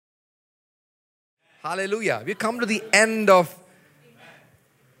Hallelujah. We come to the end of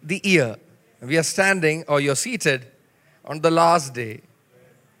the year. We are standing, or you're seated, on the last day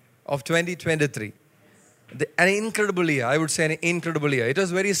of 2023. An incredible year. I would say an incredible year. It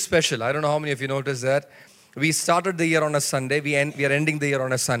was very special. I don't know how many of you noticed that. We started the year on a Sunday. We are ending the year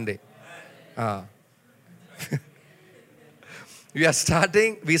on a Sunday. We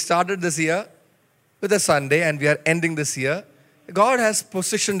started this year with a Sunday, and we are ending this year. God has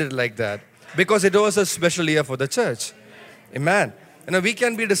positioned it like that because it was a special year for the church. Amen. We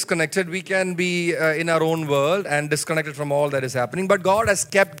can be disconnected. We can be in our own world and disconnected from all that is happening. But God has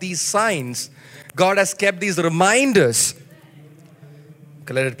kept these signs. God has kept these reminders.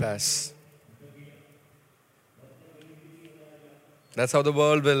 Okay, let it pass. That's how the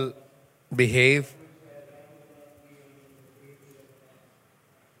world will behave.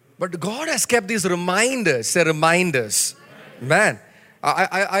 But God has kept these reminders. They're reminders. Man,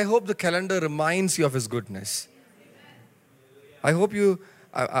 I hope the calendar reminds you of His goodness. I hope you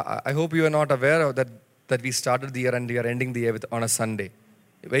are not aware of that we started the year and we are ending the year on a Sunday.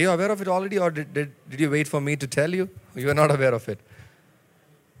 Were you aware of it already, or did you wait for me to tell you? You are not aware of it.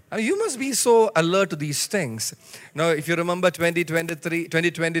 You must be so alert to these things. Now, if you remember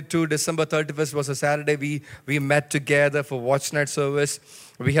 2022, December 31st was a Saturday. We met together for Watch Night service.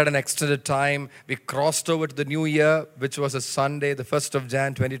 We had an extended time. We crossed over to the new year, which was a Sunday, the 1st of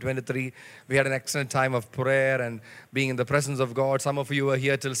Jan 2023. We had an extended time of prayer and being in the presence of God. Some of you were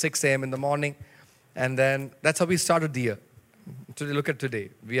here till 6 a.m. in the morning. And then that's how we started the year. Look at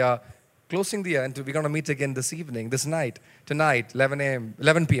today. We are closing the year, and we're going to meet again this evening, this night. Tonight, 11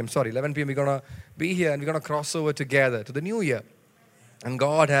 p.m., we're going to be here, and we're going to cross over together to the new year. And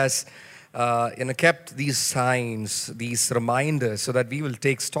God has kept these signs, these reminders, so that we will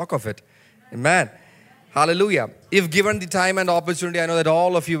take stock of it. Amen. Hallelujah. If given the time and opportunity, I know that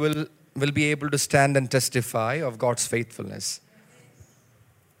all of you will be able to stand and testify of God's faithfulness.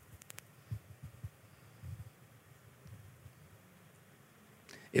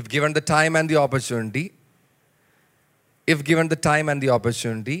 If given the time and the opportunity,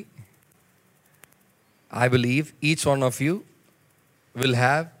 I believe each one of you will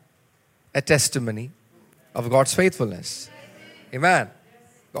have a testimony of God's faithfulness. Amen.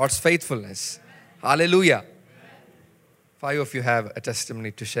 God's faithfulness. Hallelujah. 5 of you have a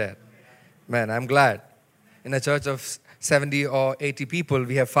testimony to share. Man, I'm glad. In a church of 70 or 80 people,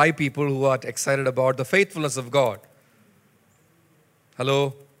 we have 5 people who are excited about the faithfulness of God.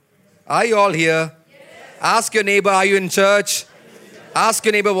 Hello? Are you all here? Yes. Ask your neighbor, are you in church? Ask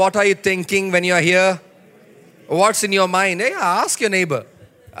your neighbor, what are you thinking when you are here? What's in your mind? Yeah, ask your neighbor.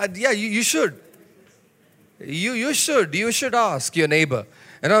 You should. You should ask your neighbor.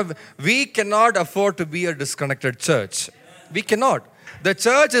 We cannot afford to be a disconnected church. We cannot. The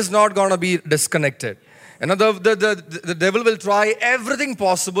church is not going to be disconnected. The devil will try everything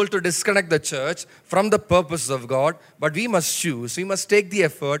possible to disconnect the church from the purposes of God. But we must choose. We must take the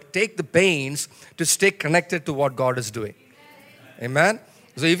effort, take the pains to stay connected to what God is doing. Amen.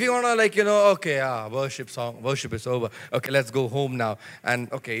 So if you want to worship is over. Okay, let's go home now.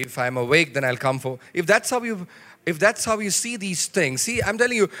 And okay, if I'm awake, then I'll come for. If that's how you see these things, see, I'm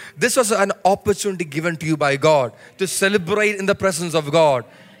telling you, this was an opportunity given to you by God to celebrate in the presence of God.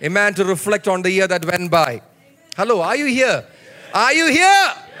 Amen. To reflect on the year that went by. Hello, are you here? Yes. Are you here?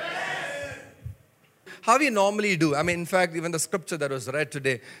 Yes. How we normally do. In fact, even the scripture that was read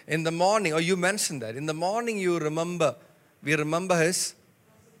today, in the morning, or you mentioned that, in the morning we remember His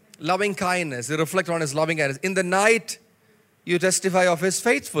loving kindness. We reflect on His loving kindness. In the night, you testify of His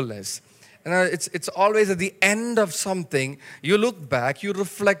faithfulness. It's always at the end of something, you look back, you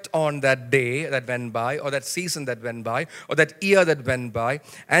reflect on that day that went by, or that season that went by, or that year that went by,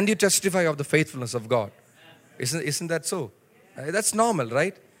 and you testify of the faithfulness of God. Isn't that so? That's normal,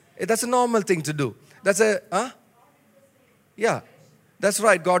 right? That's a normal thing to do. Yeah, that's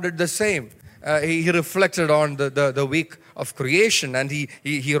right. God did the same. He reflected on the week of creation, and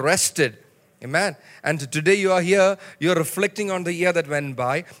he rested. Amen. And today you are here, you're reflecting on the year that went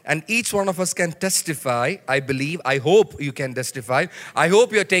by, and each one of us can testify, I believe, I hope you can testify. I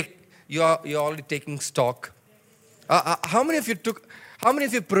hope you're already taking stock. How many of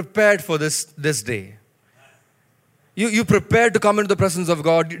you prepared for this day? You prepared to come into the presence of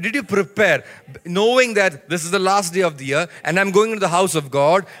God. Did you prepare, knowing that this is the last day of the year and I'm going into the house of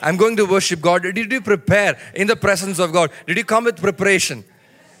God, I'm going to worship God? Did you prepare in the presence of God? Did you come with preparation?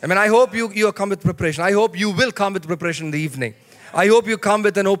 I hope you come with preparation. I hope you will come with preparation in the evening. I hope you come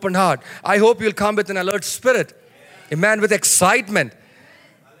with an open heart. I hope you'll come with an alert spirit. Amen. With excitement.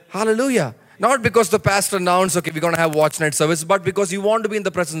 Hallelujah. Not because the pastor announced, okay, we're going to have watch night service, but because you want to be in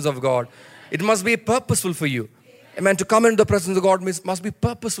the presence of God. It must be purposeful for you. Amen. To come into the presence of God must be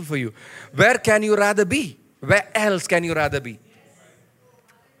purposeful for you. Where can you rather be? Where else can you rather be?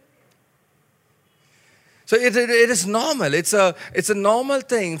 So it is normal. It's a normal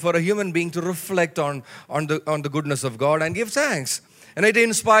thing for a human being to reflect on the goodness of God and give thanks. And it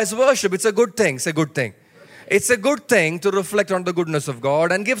inspires worship. It's a good thing. It's a good thing. It's a good thing to reflect on the goodness of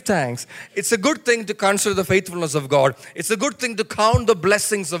God and give thanks. It's a good thing to consider the faithfulness of God. It's a good thing to count the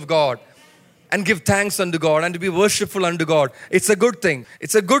blessings of God and give thanks unto God and to be worshipful unto God. It's a good thing.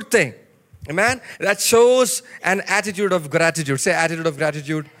 It's a good thing. Amen? That shows an attitude of gratitude. Say attitude of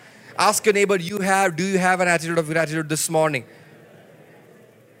gratitude. Ask your neighbor, do you have an attitude of gratitude this morning?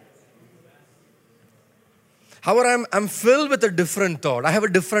 However, I'm filled with a different thought. I have a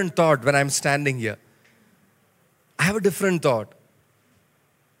different thought when I'm standing here. I have a different thought.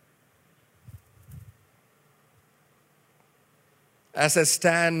 As I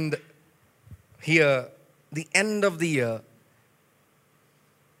stand here, the end of the year,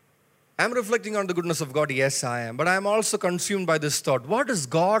 I'm reflecting on the goodness of God. Yes, I am. But I'm also consumed by this thought. What is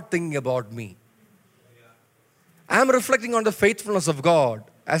God thinking about me? I'm reflecting on the faithfulness of God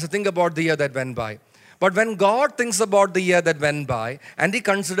as I think about the year that went by. But when God thinks about the year that went by and He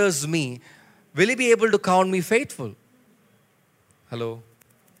considers me, will He be able to count me faithful? Hello?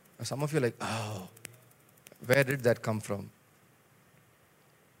 Some of you are like, oh, where did that come from?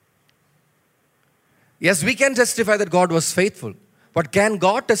 Yes, we can testify that God was faithful. But can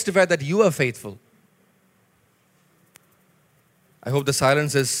God testify that you are faithful? I hope the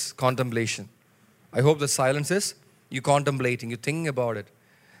silence is contemplation. I hope the silence is you contemplating, you thinking about it.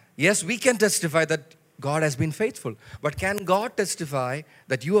 Yes, we can testify that God has been faithful. But can God testify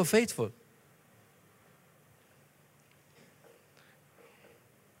that you are faithful?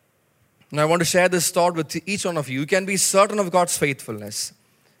 Now I want to share this thought with each one of you. You can be certain of God's faithfulness.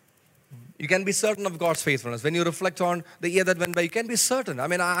 You can be certain of God's faithfulness. When you reflect on the year that went by, you can be certain. I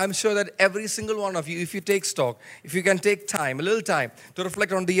mean, I'm sure that every single one of you, if you take stock, if you can take time, a little time to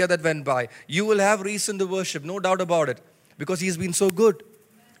reflect on the year that went by, you will have reason to worship, no doubt about it. Because He's been so good.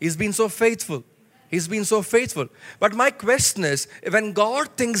 He's been so faithful. He's been so faithful. But my question is, when God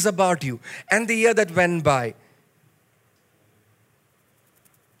thinks about you and the year that went by,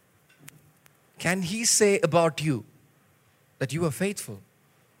 can He say about you that you are faithful?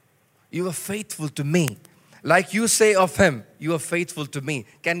 You are faithful to me. Like you say of Him, you are faithful to me.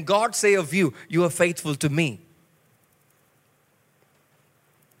 Can God say of you, you are faithful to me?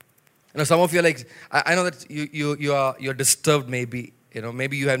 You know, some of you are like, I know that you're disturbed maybe. You know,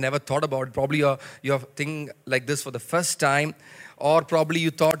 maybe you have never thought about it. Probably you're thinking like this for the first time. Or probably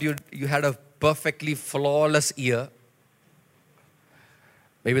you thought you had a perfectly flawless year.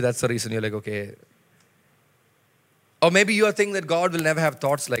 Maybe that's the reason you're like, okay. Or maybe you are thinking that God will never have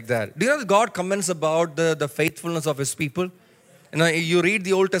thoughts like that. Do you know that God comments about the faithfulness of His people? You know, you read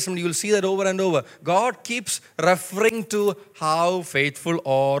the Old Testament, you will see that over and over. God keeps referring to how faithful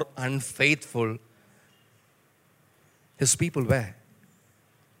or unfaithful His people were.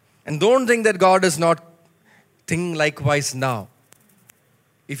 And don't think that God is not thinking likewise now.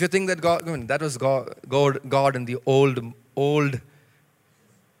 If you think that God, I mean, that was God in the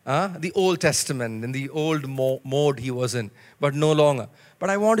the Old Testament, in the old mode He was in, but no longer. But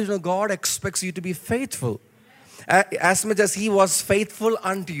I want you to know, God expects you to be faithful. As much as He was faithful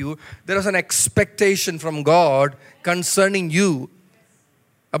unto you, there is an expectation from God concerning you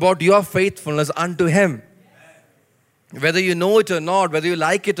about your faithfulness unto Him. Whether you know it or not, whether you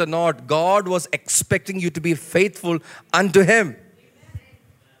like it or not, God was expecting you to be faithful unto Him.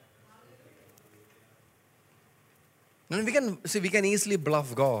 And we can easily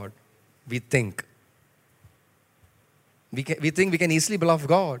bluff God. We think. We think we can easily bluff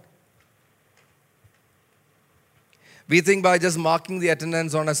God. We think by just marking the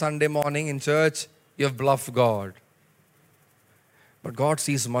attendance on a Sunday morning in church, you have bluffed God. But God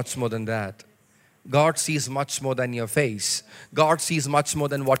sees much more than that. God sees much more than your face. God sees much more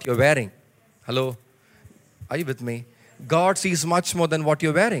than what you're wearing. Hello? Are you with me? God sees much more than what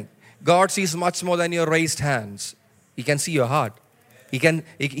you're wearing. God sees much more than your raised hands. He can see your heart.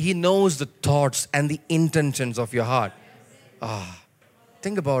 He knows the thoughts and the intentions of your heart.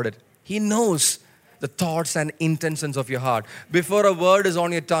 Think about it. He knows the thoughts and intentions of your heart. Before a word is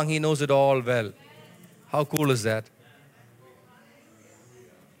on your tongue, He knows it all well. How cool is that?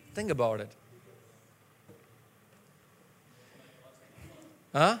 Think about it.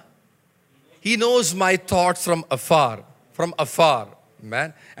 He knows my thoughts from afar. From afar,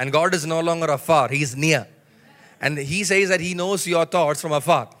 man. And God is no longer afar. He is near. And He says that He knows your thoughts from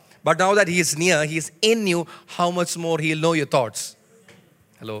afar. But now that He is near, He is in you, how much more He'll know your thoughts.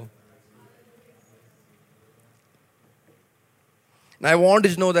 Hello? Now, I want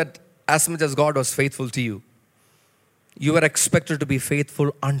you to know that as much as God was faithful to you, you are expected to be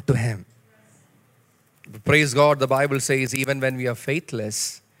faithful unto Him. Praise God, the Bible says even when we are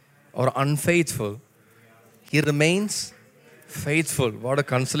faithless or unfaithful, He remains faithful. What a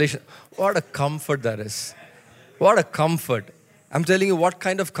consolation. What a comfort that is. What a comfort. I'm telling you, what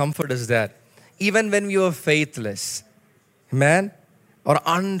kind of comfort is that? Even when we are faithless, amen, or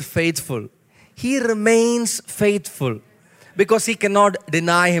unfaithful, He remains faithful because He cannot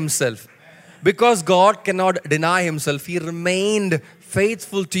deny Himself. Because God cannot deny Himself, He remained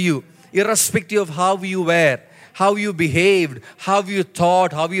faithful to you, irrespective of how you were, how you behaved, how you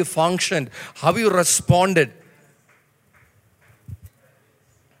thought, how you functioned, how you responded.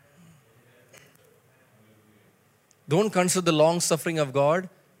 Don't consider the long suffering of God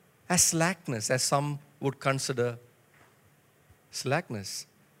as slackness, as some would consider slackness.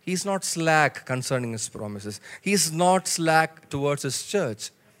 He's not slack concerning His promises. He's not slack towards His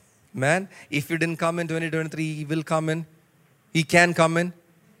church. Man, if He didn't come in 2023, He will come in. He can come in.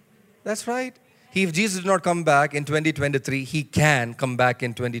 That's right. If Jesus did not come back in 2023, He can come back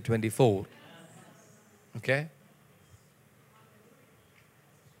in 2024. Okay?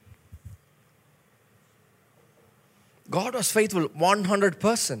 God was faithful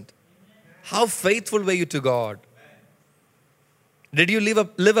 100%. How faithful were you to God? Did you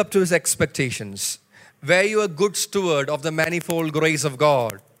live up to His expectations? Were you a good steward of the manifold grace of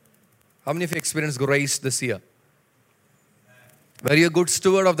God? How many of you experienced grace this year? Were you a good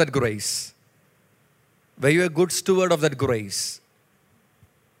steward of that grace? Were you a good steward of that grace?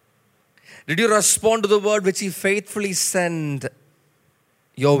 Did you respond to the word which He faithfully sent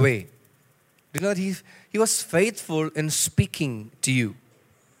your way? Do you know that He was faithful in speaking to you?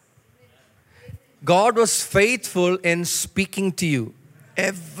 God was faithful in speaking to you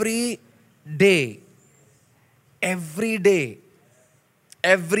every day, every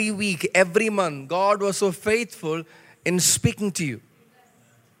week, every month. God was so faithful in speaking to you.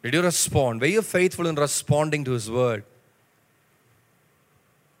 Did you respond? Were you faithful in responding to His word?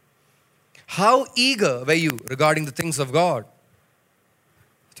 How eager were you regarding the things of God?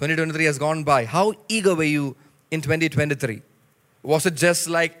 2023 has gone by. How eager were you in 2023? Was it just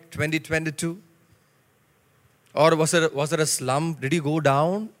like 2022? Or was it a slump? Did you go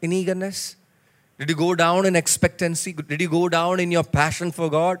down in eagerness? Did you go down in expectancy? Did you go down in your passion for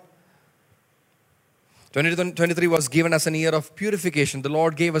God? 2023 was given as an year of purification. The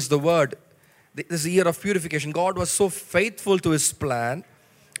Lord gave us the word. This is a year of purification. God was so faithful to His plan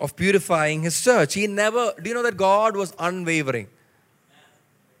of purifying His church. Do you know that God was unwavering?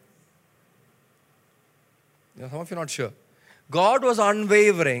 Some of you are not sure. God was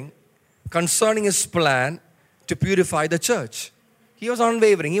unwavering concerning His plan to purify the church. He was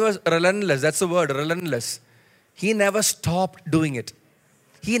unwavering. He was relentless. That's the word, relentless. He never stopped doing it.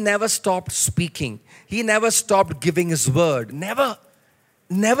 He never stopped speaking. He never stopped giving His word. Never.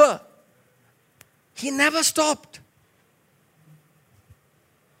 He never stopped.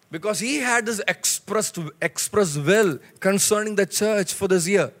 Because He had this express will concerning the church for this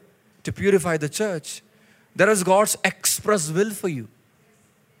year to purify the church. There is God's express will for you.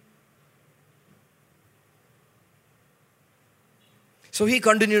 So He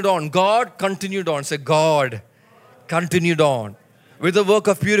continued on. God continued on. Say, God continued on with the work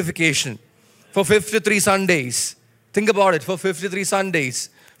of purification for 53 Sundays. Think about it. For 53 Sundays.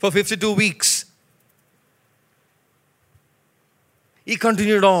 For 52 weeks. He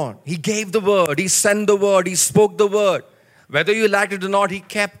continued on. He gave the word. He sent the word. He spoke the word. Whether you liked it or not, He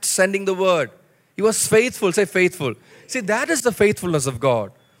kept sending the word. He was faithful. Say faithful. See, that is the faithfulness of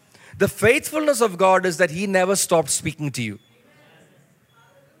God. The faithfulness of God is that He never stopped speaking to you.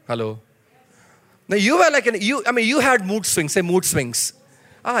 Hello. Now you were like you had mood swings. Say mood swings.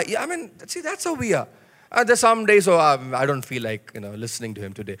 See, that's how we are. There's some days, I don't feel like listening to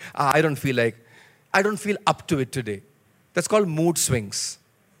Him today. I don't feel up to it today. That's called mood swings.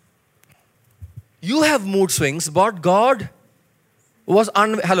 You have mood swings, but God was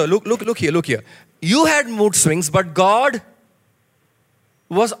hello. Look here. You had mood swings, but God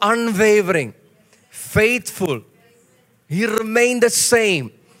was unwavering, faithful. He remained the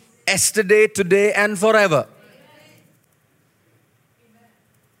same. Yesterday, today, and forever.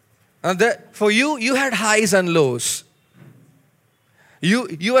 And for you, you had highs and lows.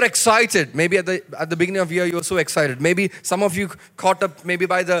 You were excited. Maybe at the beginning of the year, you were so excited. Maybe some of you caught up. Maybe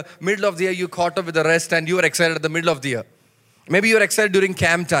by the middle of the year, you caught up with the rest, and you were excited at the middle of the year. Maybe you were excited during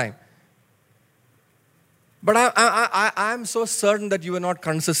camp time. But I'm so certain that you were not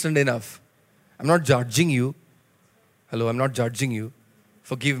consistent enough. I'm not judging you. Hello, I'm not judging you.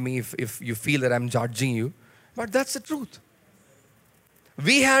 Forgive me if you feel that I'm judging you. But that's the truth.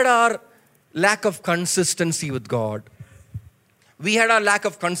 We had our lack of consistency with God. We had our lack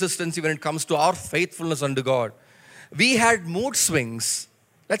of consistency when it comes to our faithfulness unto God. We had mood swings.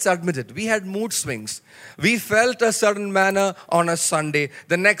 Let's admit it. We had mood swings. We felt a certain manner on a Sunday.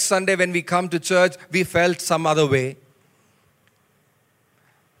 The next Sunday when we come to church, we felt some other way.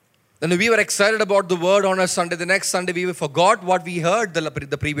 Then we were excited about the word on a Sunday. The next Sunday we forgot what we heard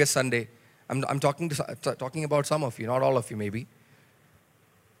the previous Sunday. I'm talking about some of you, not all of you maybe.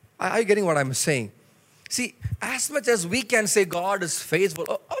 Are you getting what I'm saying? See, as much as we can say God is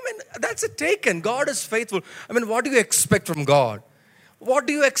faithful, that's it taken. God is faithful. What do you expect from God? What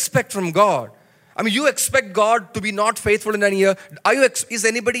do you expect from God? You expect God to be not faithful in any year. Is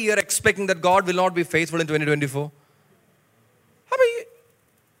anybody here expecting that God will not be faithful in 2024?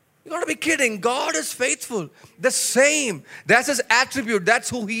 You got to be kidding. God is faithful. The same. That's His attribute. That's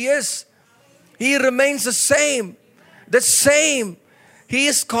who He is. He remains the same. The same. He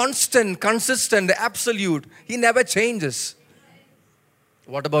is constant, consistent, absolute. He never changes.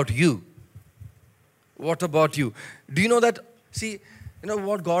 What about you? What about you? Do you know that? See, you know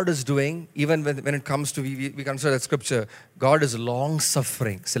what God is doing, even when it comes to, we consider that scripture, God is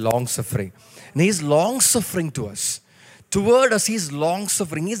long-suffering. Say long-suffering. And He's long-suffering to us. Toward us, He's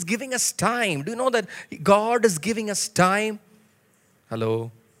long-suffering. He's giving us time. Do you know that God is giving us time?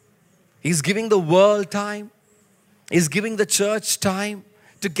 Hello? He's giving the world time. He's giving the church time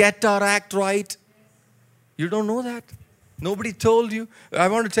to get our act right. You don't know that? Nobody told you. I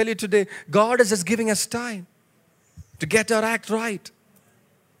want to tell you today, God is just giving us time to get our act right.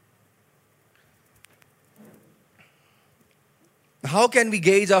 How can we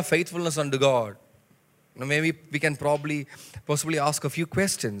gauge our faithfulness unto God? Maybe we can possibly ask a few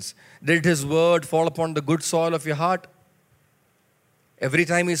questions. Did His word fall upon the good soil of your heart? Every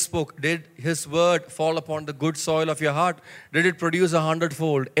time He spoke, did His word fall upon the good soil of your heart? Did it produce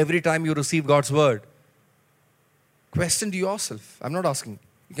 100-fold every time you receive God's word? Question to yourself. I'm not asking.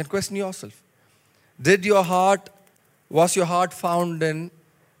 You can question yourself. Was your heart found in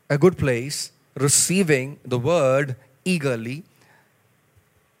a good place, receiving the word eagerly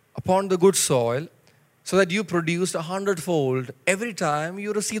upon the good soil, so that you produced 100-fold every time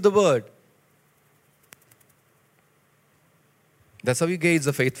you receive the word? That's how you gauge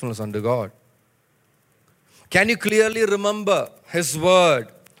the faithfulness unto God. Can you clearly remember His word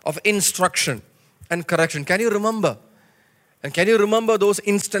of instruction and correction? Can you remember? And can you remember those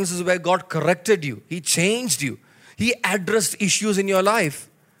instances where God corrected you? He changed you. He addressed issues in your life.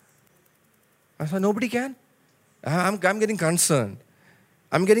 I said, nobody can? I'm getting concerned.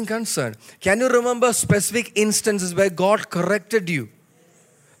 I'm getting concerned. Can you remember specific instances where God corrected you?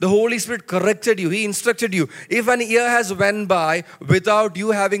 The Holy Spirit corrected you. He instructed you. If an year has went by without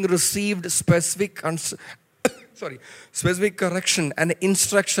you having received specific correction and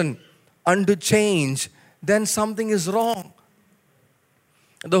instruction unto change, then something is wrong.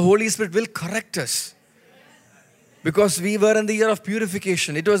 The Holy Spirit will correct us. Because we were in the year of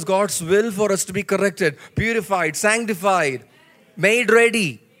purification. It was God's will for us to be corrected, purified, sanctified, made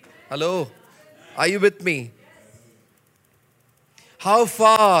ready. Hello? Are you with me? How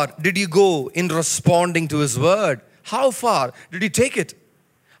far did you go in responding to His word? How far did you take it?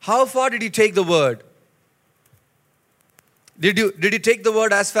 How far did you take the word? Did you take the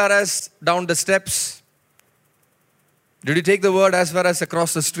word as far as down the steps? Did you take the word as far as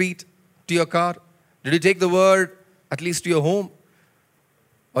across the street to your car? Did you take the word at least to your home?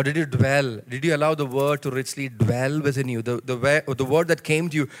 Or did you dwell? Did you allow the word to richly dwell within you? The word that came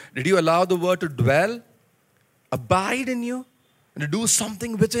to you, did you allow the word to dwell, abide in you, and to do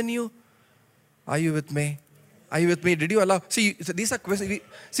something within you? Are you with me? Are you with me? Did you allow? See, these are questions.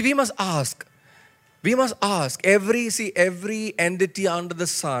 We must ask. We must ask. Every entity under the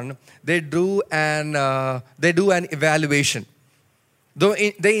sun, they do an evaluation.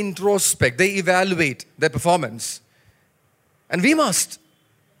 They introspect. They evaluate their performance. And we must,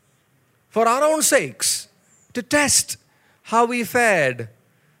 for our own sakes, to test how we fared,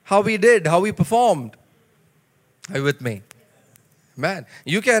 how we did, how we performed. Are you with me? Man,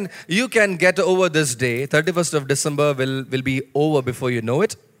 you can get over this day. 31st of December will be over before you know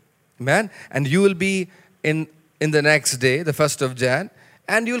it. Man, and you will be in the next day, the 1st of Jan,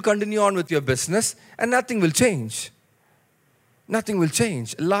 and you will continue on with your business, and nothing will change. Nothing will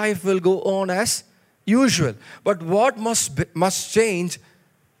change. Life will go on as usual. But what must change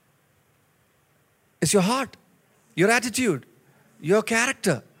is your heart, your attitude, your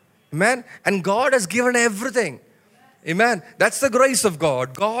character. Amen. And God has given everything. Amen. That's the grace of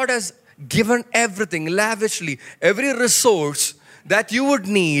God. God has given everything lavishly, every resource that you would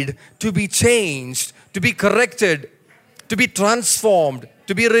need to be changed, to be corrected, to be transformed,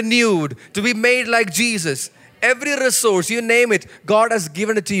 to be renewed, to be made like Jesus. Every resource, you name it, God has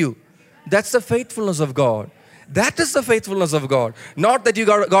given it to you. That's the faithfulness of God. That is the faithfulness of God. Not that you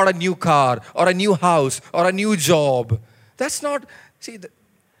got a new car or a new house or a new job. That's not, see,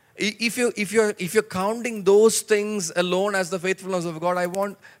 if you're counting those things alone as the faithfulness of God,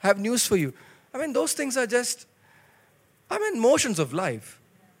 I have news for you. I mean, those things are just, motions of life.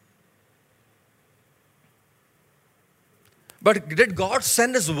 But did God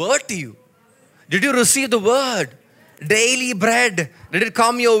send His word to you? Did you receive the word? Daily bread. Did it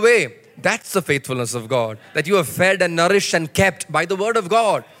come your way? That's the faithfulness of God. That you are fed and nourished and kept by the word of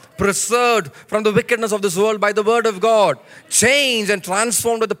God. Preserved from the wickedness of this world by the word of God. Changed and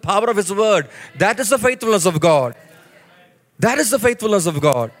transformed with the power of His word. That is the faithfulness of God. That is the faithfulness of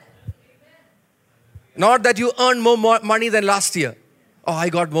God. Not that you earn more money than last year. Oh, I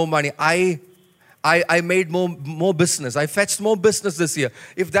got more money. I made more business. I fetched more business this year.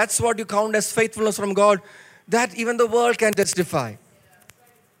 If that's what you count as faithfulness from God, that even the world can testify.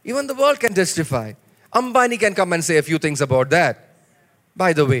 Even the world can testify. Ambani can come and say a few things about that,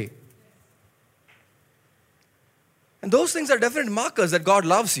 by the way. And those things are definite markers that God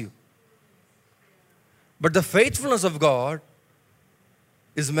loves you. But the faithfulness of God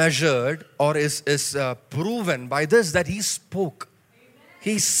is measured or is proven by this, that He spoke.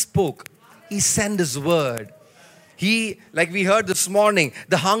 He spoke. He sent His word. He, like we heard this morning,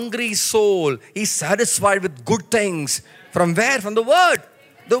 the hungry soul, he's satisfied with good things. From where? From the word.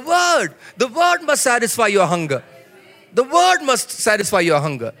 The word. The word must satisfy your hunger. The word must satisfy your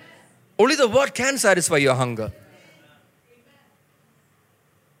hunger. Only the word can satisfy your hunger.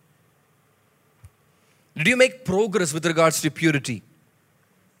 Did you make progress with regards to purity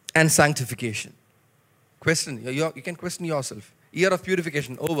and sanctification? Question. You can question yourself. Year of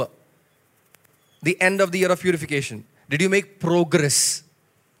purification over. The end of the year of purification. Did you make progress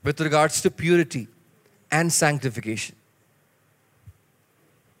with regards to purity and sanctification?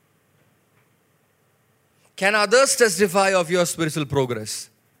 Can others testify of your spiritual progress?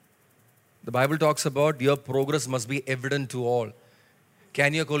 The Bible talks about your progress must be evident to all.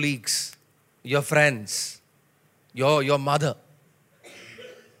 Can your colleagues, your friends, your mother,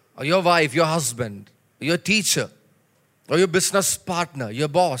 or your wife, your husband, your teacher, or your business partner, your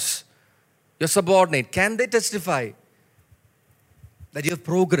boss, your subordinate, can they testify that you have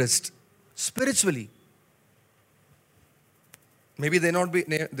progressed spiritually? Maybe they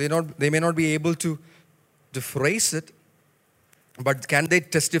may not be able to phrase it, but can they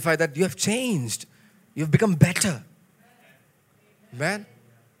testify that you have changed? You've become better. Man,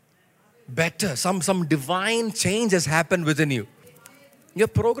 better. Some divine change has happened within you. Your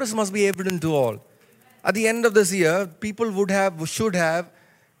progress must be evident to all. At the end of this year, people should have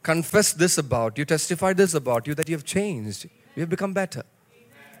confessed this about you, testified this about you, that you have changed. You have become better.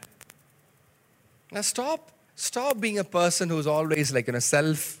 Now stop being a person who's always like,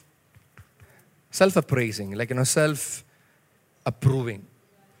 self-appraising, self-approving.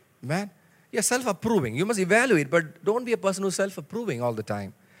 Man, you're self-approving. You must evaluate, but don't be a person who's self-approving all the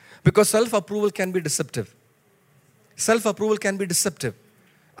time. Because self-approval can be deceptive. Self-approval can be deceptive.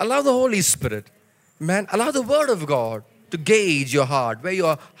 Allow the Holy Spirit, man, allow the Word of God to gauge your heart, where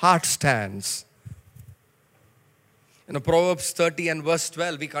your heart stands. In Proverbs 30 and verse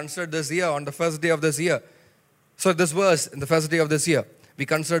 12, we considered this year on the first day of this year. So this verse, in the first day of this year, we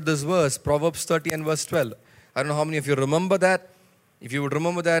considered this verse, Proverbs 30 and verse 12. I don't know how many of you remember that. If you would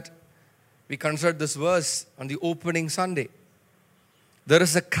remember that, we considered this verse on the opening Sunday. There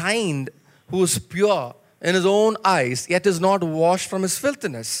is a kind who is pure in his own eyes, yet is not washed from his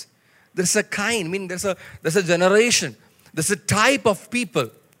filthiness. There's a kind, meaning there's a generation. There's a type of people.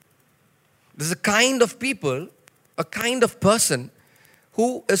 There's a kind of people, a kind of person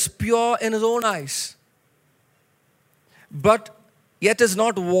who is pure in his own eyes, but yet is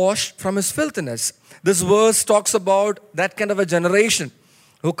not washed from his filthiness. This verse talks about that kind of a generation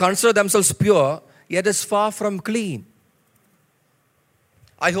who consider themselves pure, yet is far from clean.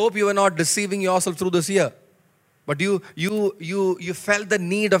 I hope you are not deceiving yourself through this year. But you felt the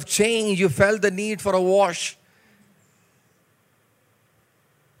need of change. You felt the need for a wash.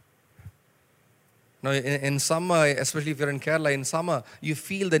 Now, in summer, especially if you're in Kerala, in summer, you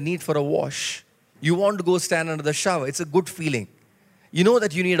feel the need for a wash. You want to go stand under the shower. It's a good feeling. You know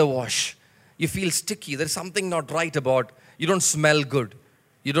that you need a wash. You feel sticky. There's something not right about. You don't smell good.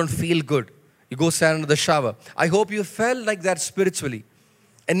 You don't feel good. You go stand under the shower. I hope you felt like that spiritually.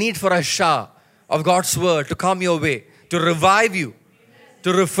 A need for a shower of God's word to come your way, to revive you,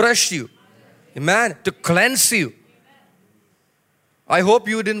 to refresh you, amen, to cleanse you. I hope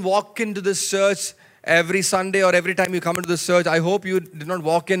you didn't walk into this church every Sunday or every time you come into this church, I hope you did not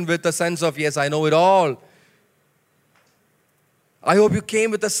walk in with a sense of, yes, I know it all. I hope you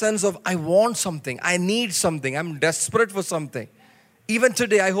came with a sense of, I want something, I need something, I'm desperate for something. Even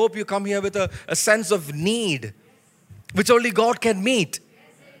today, I hope you come here with a sense of need, which only God can meet.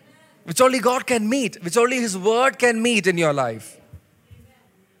 Which only God can meet, which only His Word can meet in your life.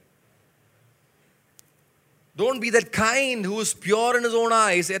 Don't be that kind who is pure in his own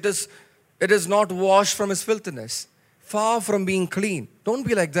eyes, it is not washed from his filthiness. Far from being clean. Don't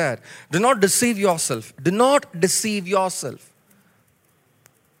be like that. Do not deceive yourself. Do not deceive yourself.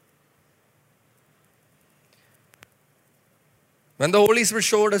 When the Holy Spirit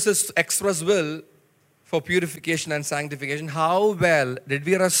showed us His express will for purification and sanctification, how well did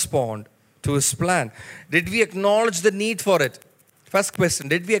we respond to His plan? Did we acknowledge the need for it? First question,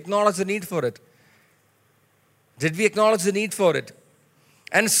 did we acknowledge the need for it? Did we acknowledge the need for it?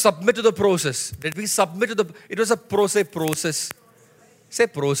 And submit to the process. Did we submit to the, it was a process. Say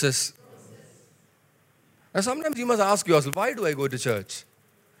process. Now sometimes you must ask yourself, why do I go to church?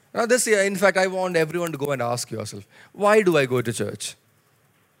 Now this year, in fact, I want everyone to go and ask yourself, why do I go to church?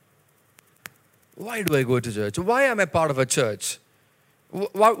 Why do I go to church? Why am I part of a church?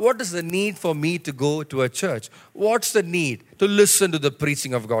 What is the need for me to go to a church? What's the need to listen to the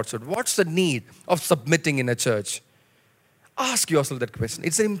preaching of God's word? What's the need of submitting in a church? Ask yourself that question.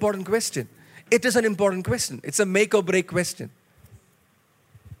 It's an important question. It is an important question. It's a make or break question.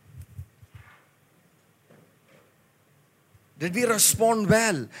 Did we respond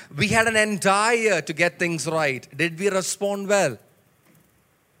well? We had an entire year to get things right. Did we respond well?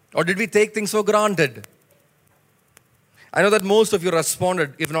 Or did we take things for granted? I know that most of you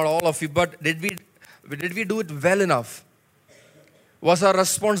responded, if not all of you, but did we do it well enough? Was our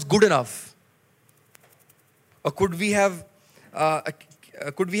response good enough? Or could we have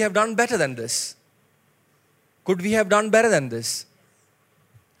done better than this? Could we have done better than this?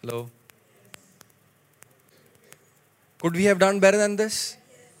 Hello? Could we have done better than this?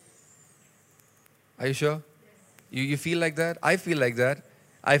 Are you sure? You feel like that? I feel like that.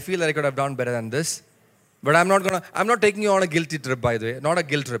 I feel that I could have done better than this. But I'm not taking you on a guilty trip, by the way. Not a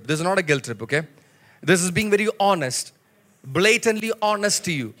guilt trip. This is not a guilt trip, okay? This is being very honest. Blatantly honest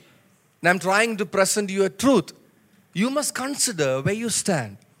to you. And I'm trying to present you a truth. You must consider where you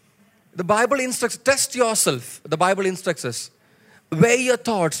stand. The Bible instructs, test yourself. The Bible instructs us. Weigh your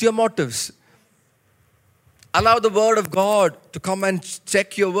thoughts, your motives. Allow the Word of God to come and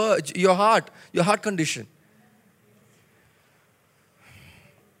check your heart condition.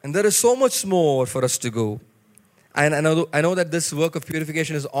 And there is so much more for us to go. And I know that this work of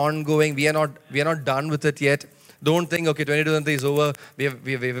purification is ongoing. We are not done with it yet. Don't think, okay, 2023 is over.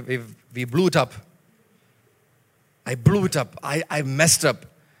 We blew it up. I blew it up. I messed up.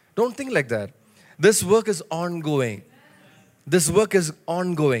 Don't think like that. This work is ongoing. This work is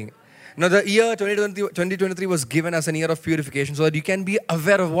ongoing. Now the year 2023 was given as an year of purification so that you can be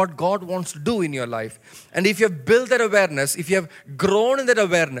aware of what God wants to do in your life. And if you have built that awareness, if you have grown in that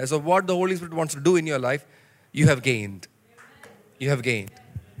awareness of what the Holy Spirit wants to do in your life, you have gained. You have gained.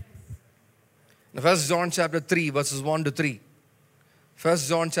 Now 1 John chapter 3 verses 1 to 3. 1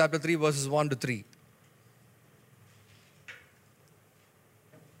 John chapter 3 verses 1 to 3.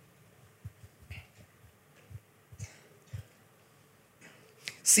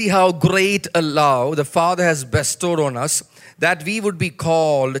 See how great a love the Father has bestowed on us, that we would be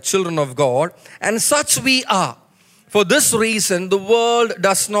called children of God, and such we are. For this reason, the world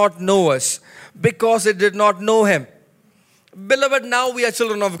does not know us, because it did not know Him. Beloved, now we are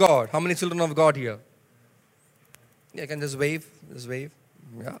children of God. How many children of God here? Yeah, I can just wave. Just wave.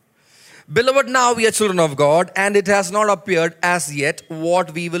 Yeah. Beloved, now we are children of God, and it has not appeared as yet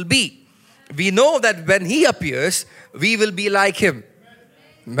what we will be. We know that when He appears, we will be like Him.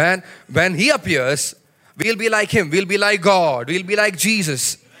 Man, when He appears, we'll be like Him. We'll be like God. We'll be like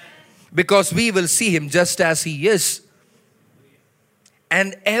Jesus. Because we will see Him just as He is.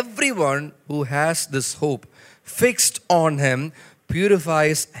 And everyone who has this hope fixed on Him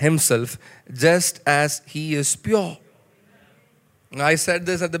purifies himself just as He is pure. Now, I said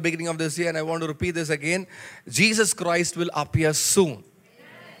this at the beginning of this year and I want to repeat this again. Jesus Christ will appear soon.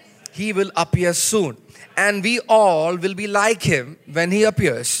 He will appear soon. And we all will be like Him when He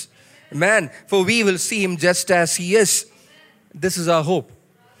appears. Man, for we will see Him just as He is. This is our hope.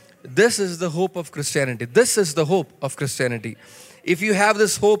 This is the hope of Christianity. This is the hope of Christianity. If you have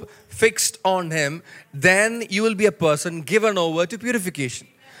this hope fixed on Him, then you will be a person given over to purification.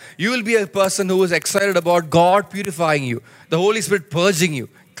 You will be a person who is excited about God purifying you. The Holy Spirit purging you,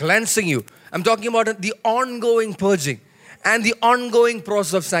 cleansing you. I'm talking about the ongoing purging. and the ongoing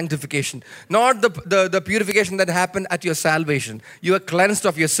process of sanctification. Not the purification that happened at your salvation. You are cleansed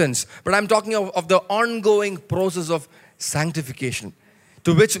of your sins. But I'm talking of the ongoing process of sanctification,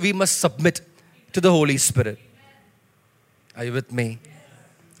 to which we must submit to the Holy Spirit. Are you with me?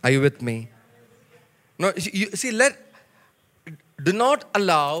 Are you with me? No, do not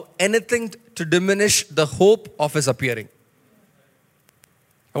allow anything to diminish the hope of His appearing.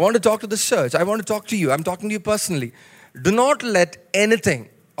 I want to talk to this church. I want to talk to you. I'm talking to you personally. Do not let anything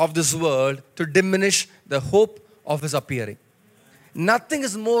of this world to diminish the hope of His appearing. Nothing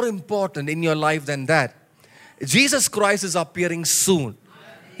is more important in your life than that. Jesus Christ is appearing soon.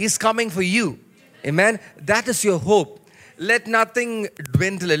 He's coming for you. Amen. That is your hope. Let nothing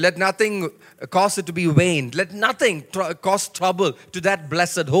dwindle. Let nothing cause it to be waned. Let nothing cause trouble to that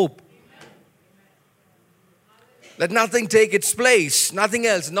blessed hope. Let nothing take its place. Nothing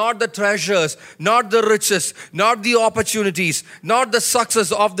else. Not the treasures, not the riches, not the opportunities, not the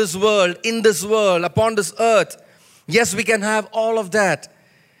success of this world, in this world, upon this earth. Yes, we can have all of that.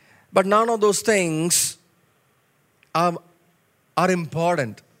 But none of those things are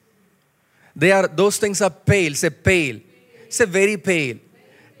important. Those things are pale. Say pale. Say very pale.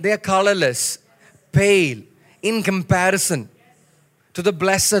 They are colorless, pale, in comparison to the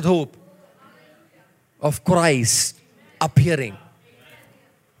blessed hope of Christ appearing.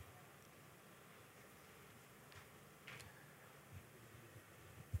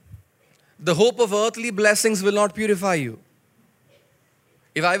 The hope of earthly blessings will not purify you.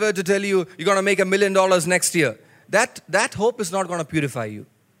 If I were to tell you, you're going to make $1 million next year, that hope is not going to purify you.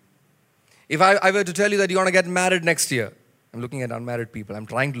 If I were to tell you that you're going to get married next year, I'm looking at unmarried people. I'm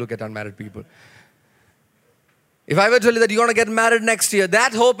trying to look at unmarried people. If I were to tell you that you're going to get married next year,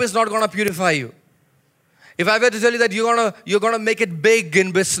 that hope is not going to purify you. If I were to tell you that you're going to make it big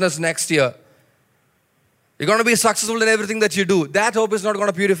in business next year, you're going to be successful in everything that you do, that hope is not going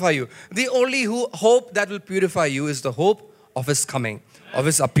to purify you. The only hope that will purify you is the hope of His coming, of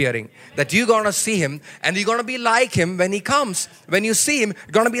His appearing. That you're going to see Him and you're going to be like Him when He comes. When you see Him,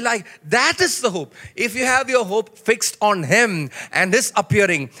 you're going to be like, that is the hope. If you have your hope fixed on Him and His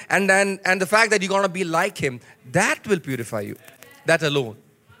appearing and the fact that you're going to be like Him, that will purify you. That alone.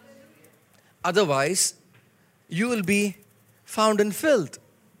 Otherwise, you will be found in filth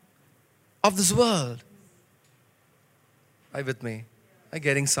of this world. Are you with me? Are you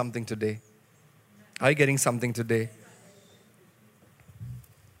getting something today? Are you getting something today?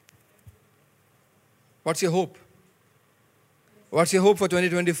 What's your hope? What's your hope for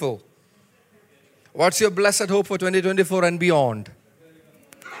 2024? What's your blessed hope for 2024 and beyond?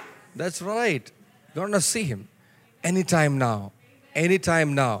 That's right. You're going to see Him anytime now.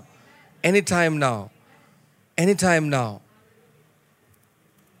 Anytime now. Anytime now. Anytime now.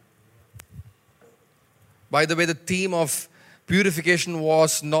 By the way, the theme of purification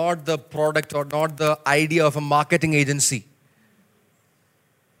was not the product or not the idea of a marketing agency.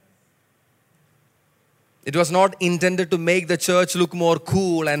 It was not intended to make the church look more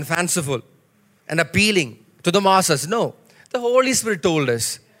cool and fanciful and appealing to the masses. No, the Holy Spirit told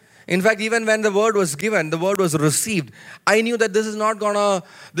us. In fact, even when the word was given, the word was received, I knew that this is not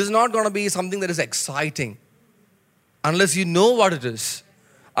gonna be something that is exciting. Unless you know what it is,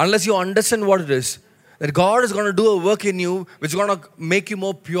 unless you understand what it is, that God is going to do a work in you which is going to make you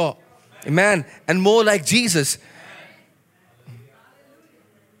more pure. Amen. And more like Jesus.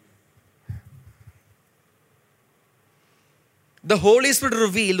 The Holy Spirit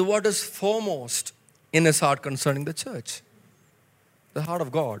revealed what is foremost in His heart concerning the church. The heart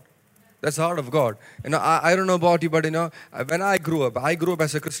of God. That's the heart of God. I don't know about you, but when I grew up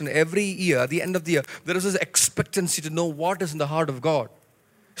as a Christian, every year, at the end of the year, there is this expectancy to know what is in the heart of God,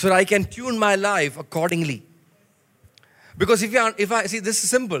 so that I can tune my life accordingly. Because if I see, this is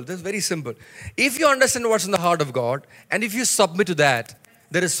simple, this is very simple. If you understand what's in the heart of God, and if you submit to that,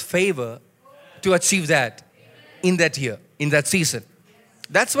 there is favor to achieve that in that year, in that season.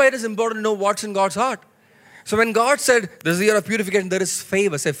 That's why it is important to know what's in God's heart. So when God said, this is the year of purification, there is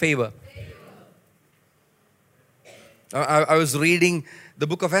favor. Say favor. I was reading the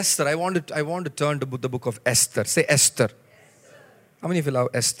book of Esther. I want to turn to the book of Esther. Say Esther. How many of you love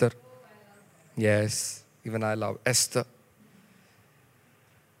Esther? Yes, even I love Esther.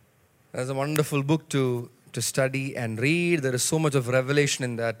 There's a wonderful book to study and read. There is so much of revelation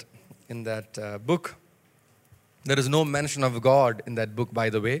in that book. There is no mention of God in that book, by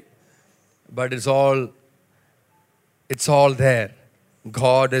the way, but it's all there.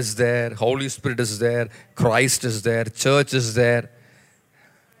 God is there, Holy Spirit is there, Christ is there, church is there.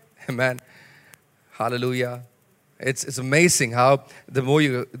 Amen. Hallelujah. It's amazing how the more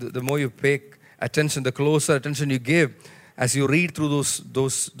you pay attention, the closer attention you give, as you read through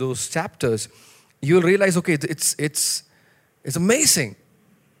those chapters, you'll realize, okay, it's amazing.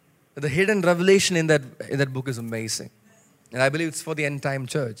 The hidden revelation in that book is amazing. And I believe it's for the end time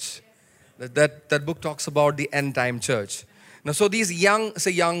church. That book talks about the end time church. Now, so these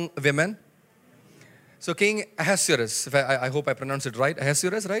young women. So King Ahasuerus, if I hope I pronounce it right.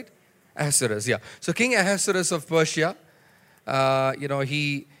 Ahasuerus, right? Ahasuerus, yeah. So King Ahasuerus of Persia,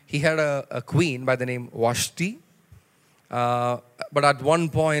 he had a queen by the name Vashti. But at one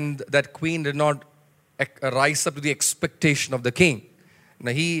point, that queen did not rise up to the expectation of the king.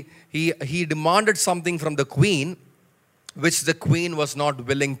 Now, he demanded something from the queen, which the queen was not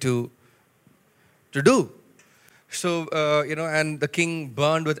willing to do. So, and the king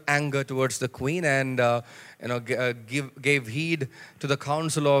burned with anger towards the queen and, gave heed to the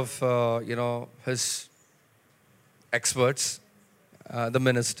counsel of, his experts, the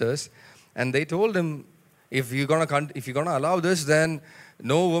ministers. And they told him, if you're gonna allow this, then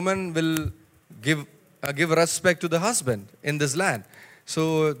no woman will give respect to the husband in this land.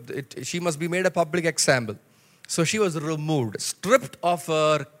 So she must be made a public example. So she was removed, stripped of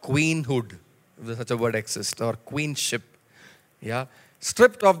her queenhood, if such a word exists, or queenship. Yeah,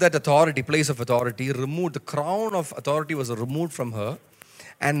 stripped of that authority, place of authority, removed. The crown of authority was removed from her,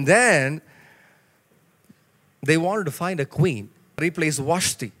 and then they wanted to find a queen, replace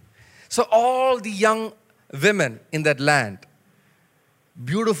Vashti. So all the young women in that land,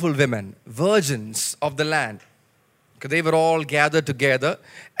 beautiful women, virgins of the land, they were all gathered together,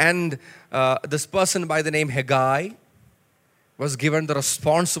 and this person by the name Haggai was given the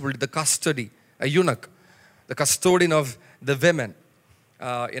responsibility, the custody, a eunuch, the custodian of the women,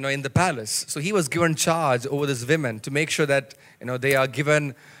 in the palace. So he was given charge over these women to make sure that, they are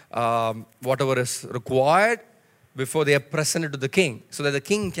given whatever is required before they are presented to the king, so that the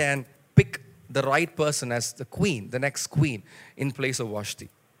king can pick the right person as the queen, the next queen, in place of Vashti.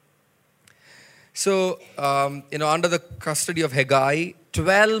 So, under the custody of Haggai,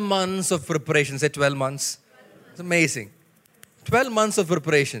 12 months of preparation. Say 12 months. It's amazing. 12 months of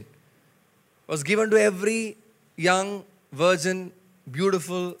preparation was given to every young, virgin,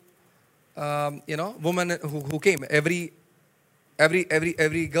 beautiful, woman who came. Every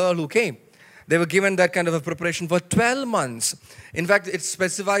girl who came. They were given that kind of a preparation for 12 months. In fact, it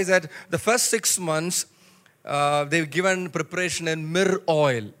specifies that the first 6 months, they were given preparation in myrrh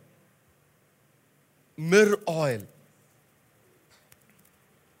oil. Myrrh oil.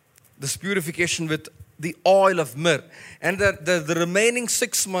 This purification with the oil of myrrh. And the remaining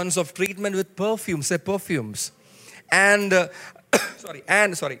 6 months of treatment with perfumes. Say perfumes. And,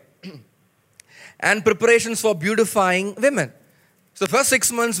 and preparations for beautifying women. So the first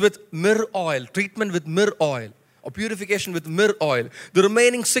 6 months with myrrh oil, treatment with myrrh oil, or purification with myrrh oil. The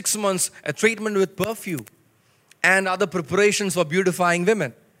remaining 6 months, a treatment with perfume and other preparations for beautifying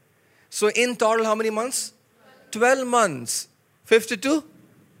women. So in total, how many months? 12 months. 52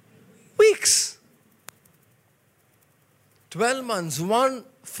 weeks. 12 months, 1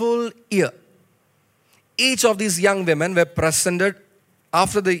 full year. Each of these young women were presented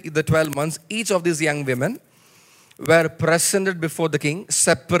after the 12 months. Each of these young women were presented before the king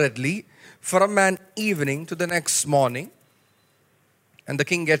separately from an evening to the next morning. And the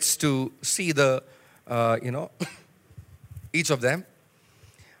king gets to see each of them.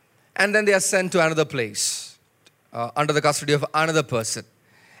 And then they are sent to another place under the custody of another person.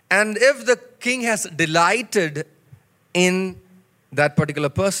 And if the king has delighted in that particular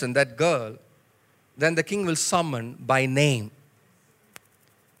person, that girl, then the king will summon by name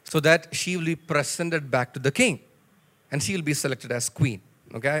so that she will be presented back to the king. And she will be selected as queen.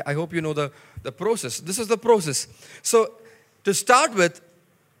 Okay, I hope you know the process. This is the process. So, to start with,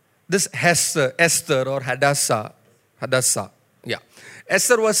 this Esther or Hadassah. Yeah.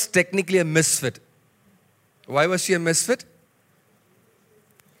 Esther was technically a misfit. Why was she a misfit?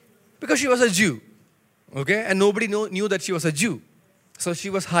 Because she was a Jew. Okay, and nobody knew that she was a Jew. So she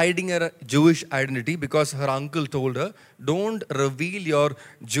was hiding her Jewish identity because her uncle told her, don't reveal your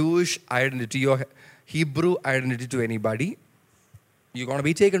Jewish identity, your Hebrew identity to anybody. You're going to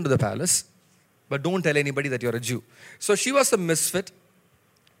be taken to the palace, but don't tell anybody that you're a Jew. So she was a misfit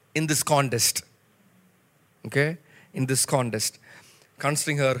in this contest. Okay? In this contest,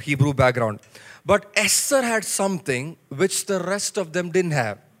 considering her Hebrew background. But Esther had something which the rest of them didn't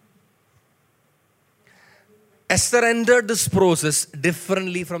have. Esther entered this process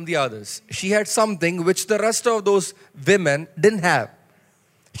differently from the others. She had something which the rest of those women didn't have.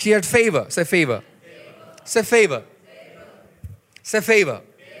 She had favor. Say favor. Say favor. Say favor.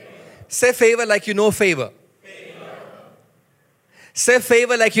 Say favor like you know favor. Say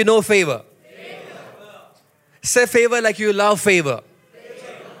favor like you know favor. Say favor like you love favor.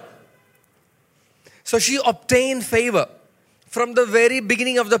 So she obtained favor from the very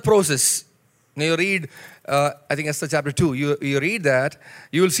beginning of the process. Now you read, I think Esther chapter 2, you read that,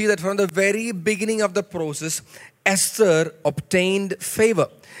 you will see that from the very beginning of the process, Esther obtained favor.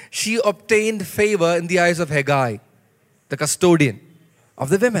 She obtained favor in the eyes of Haggai, the custodian of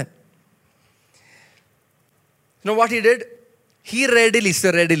the women. You know what he did? He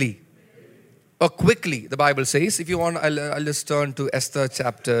readily, or quickly, the Bible says. If you want, I'll just turn to Esther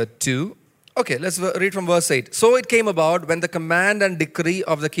chapter 2. Okay, let's read from verse 8. So it came about when the command and decree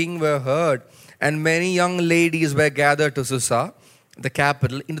of the king were heard, and many young ladies were gathered to Susa, the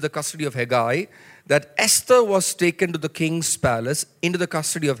capital, into the custody of Haggai, that Esther was taken to the king's palace into the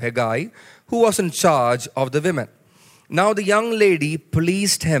custody of Haggai, who was in charge of the women. Now the young lady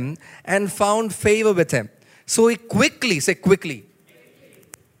pleased him and found favor with him. So he quickly, say quickly,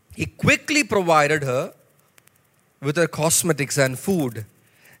 he quickly provided her with her cosmetics and food,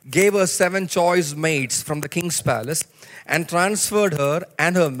 gave her 7 choice maids from the king's palace, and transferred her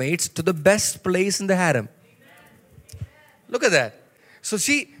and her maids to the best place in the harem. Look at that. So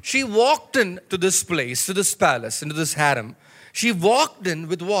she walked in to this place, to this palace, into this harem. She walked in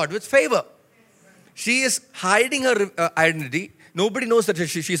with what? With favor. She is hiding her identity. Nobody knows that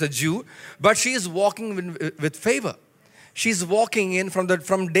she's a Jew, but she is walking with favor. She's walking in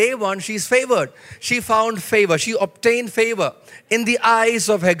from day one. She's favored. She found favor. She obtained favor in the eyes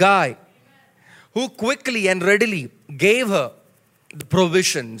of Haggai, who quickly and readily gave her the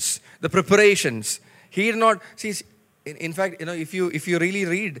provisions, the preparations. He did not. In fact, if you really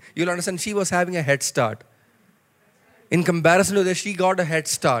read, you'll understand she was having a head start. In comparison to this, she got a head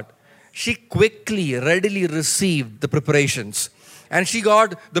start. She quickly, readily received the preparations, and she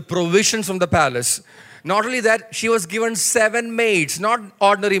got the provisions from the palace. Not only that, she was given 7 maids, not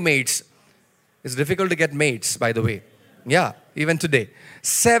ordinary maids. It's difficult to get maids, by the way. Yeah, even today.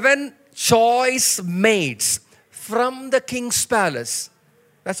 7 choice maids from the king's palace.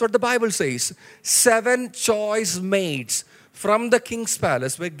 That's what the Bible says. 7 choice maids from the king's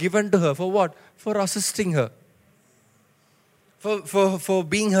palace were given to her. For what? For assisting her. For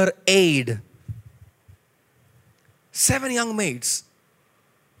being her aid. 7 young maids.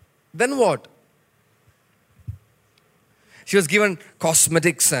 Then what? She was given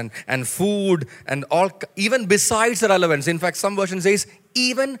cosmetics and food and all, even besides her allowance. In fact, some version says,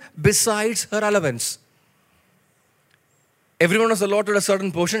 even besides her allowance. Everyone was allotted a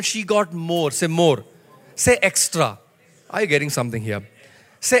certain portion. She got more. Say more. Say extra. Are you getting something here?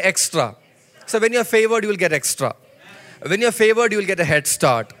 Say extra. So when you're favored, you will get extra. When you're favored, you will get a head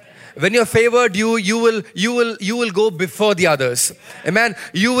start. When you're favored, you will go before the others. Amen.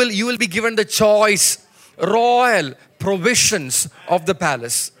 You will be given the choice, royal provisions of the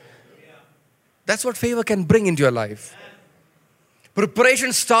palace. That's what favor can bring into your life.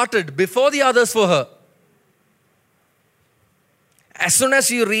 Preparation started before the others for her. As soon as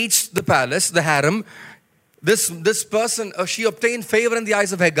you reached the palace, the harem, this person, she obtained favor in the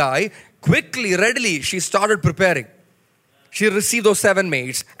eyes of Haggai. Quickly, readily, she started preparing. She received those 7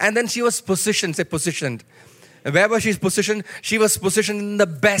 maids, and then she was positioned, say positioned. Wherever she's positioned, she was positioned in the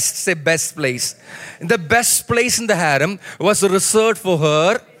best, say best place. The best place in the harem was reserved for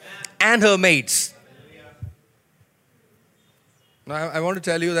her and her maids. Now, I want to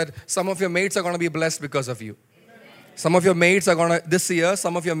tell you that some of your maids are going to be blessed because of you. Some of your maids are going to, this year,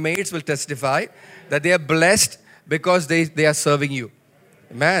 some of your maids will testify that they are blessed because they are serving you.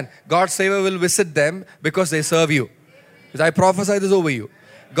 Amen. God's favor will visit them because they serve you. I prophesy this over you.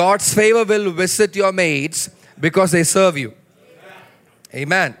 God's favor will visit your maids because they serve you.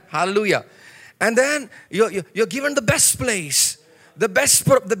 Amen. Hallelujah. And then you're given the best place, the best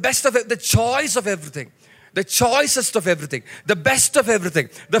of it, the choice of everything, the choicest of everything, the best of everything,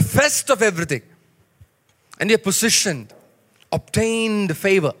 the best of everything. And you're positioned, obtained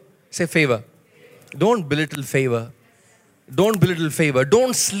favor. Say favor. Don't belittle favor. Don't belittle favor.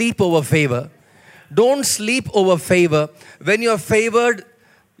 Don't sleep over favor. Don't sleep over favor. When you're favored,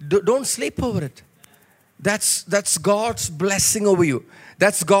 don't sleep over it. That's God's blessing over you.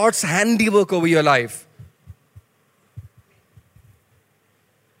 That's God's handiwork over your life.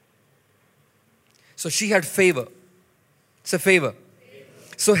 So she had favor. It's a favor.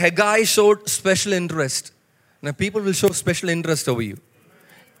 So Haggai showed special interest. Now people will show special interest over you.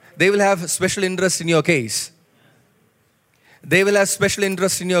 They will have special interest in your case. They will have special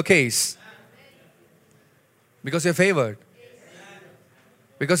interest in your case. Because you're favored.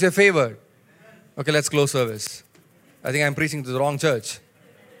 Because you're favored. Okay, let's close service. I think I'm preaching to the wrong church.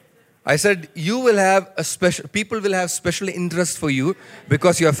 I said people will have special interest for you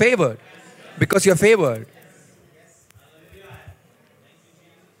because you're favored. Because you're favored.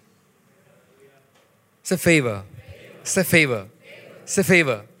 Say favor. Say favor. Say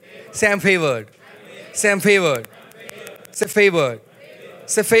favor. Say I'm favored. Say I'm favored. Say favored.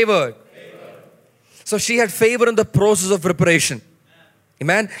 Say favored. So she had favor in the process of preparation.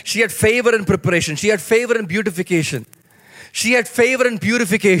 Amen. She had favor in preparation. She had favor in beautification. She had favor in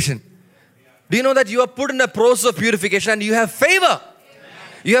purification. Do you know that you are put in a process of purification and you have favor?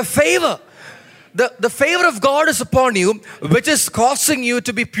 You have favor. The favor of God is upon you, which is causing you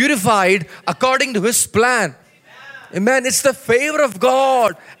to be purified according to His plan. Amen. It's the favor of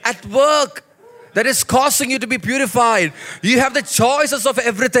God at work that is causing you to be purified. You have the choices of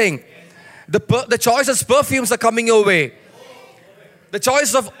everything. The choices, perfumes are coming your way. The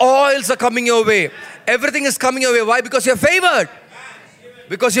choices of oils are coming your way. Everything is coming your way. Why? Because you're favored.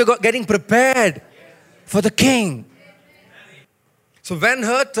 Because you're getting prepared for the king. So when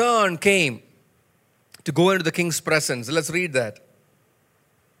her turn came to go into the king's presence, let's read that.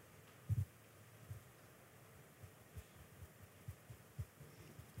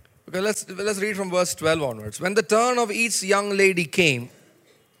 Okay, let's read from verse 12 onwards. When the turn of each young lady came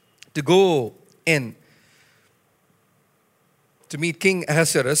to go in to meet King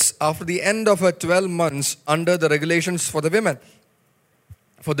Ahasuerus after the end of her 12 months under the regulations for the women.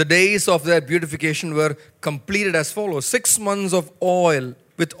 For the days of their beautification were completed as follows: 6 months of oil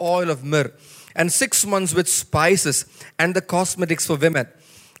with oil of myrrh, and 6 months with spices and the cosmetics for women.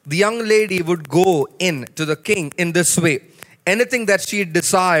 The young lady would go in to the king in this way. Anything that she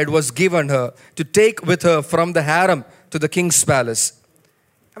desired was given her to take with her from the harem to the king's palace.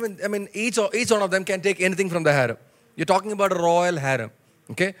 I mean, each one of them can take anything from the harem. You're talking about a royal harem,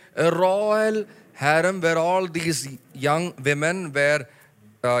 okay? A royal harem where all these young women were,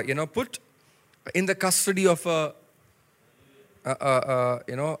 put in the custody of a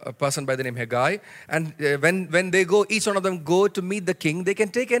person by the name Haggai. And when they go, each one of them go to meet the king, they can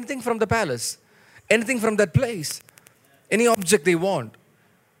take anything from the palace, anything from that place, any object they want.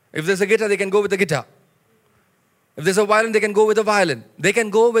 If there's a guitar, they can go with the guitar. If there's a violin, they can go with a violin. They can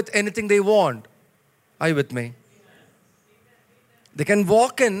go with anything they want. Are you with me? They can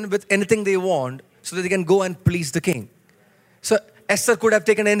walk in with anything they want so that they can go and please the king. So Esther could have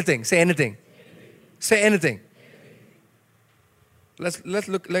taken anything. Say anything. Say anything.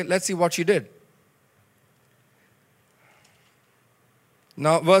 Let's see what she did.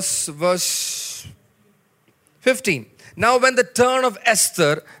 Now verse 15. Now when the turn of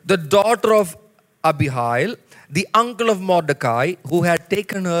Esther, the daughter of Abihail, the uncle of Mordecai, who had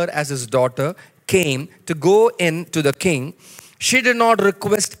taken her as his daughter, came to go in to the king, she did not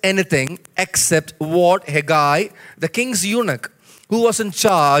request anything except what Haggai, the king's eunuch, who was in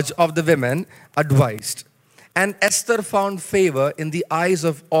charge of the women, advised. And Esther found favor in the eyes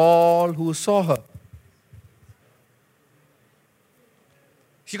of all who saw her.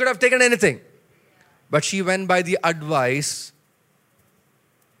 She could have taken anything, but she went by the advice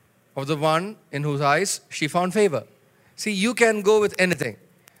of the one in whose eyes she found favor. See, you can go with anything,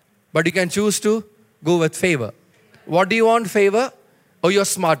 but you can choose to go with favor. What do you want, favor or your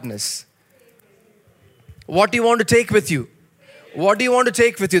smartness? What do you want to take with you? What do you want to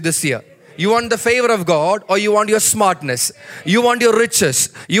take with you this year? You want the favor of God or you want your smartness? You want your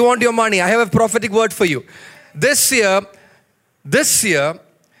riches? You want your money? I have a prophetic word for you. This year,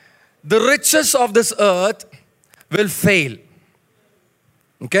 the riches of this earth will fail.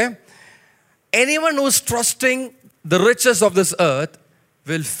 Okay? Anyone who is trusting the riches of this earth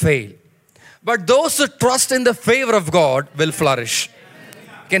will fail. But those who trust in the favor of God will flourish.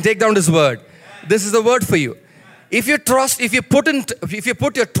 You can take down this word. This is the word for you. If you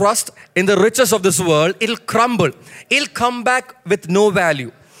put your trust in the riches of this world, it'll crumble. It'll come back with no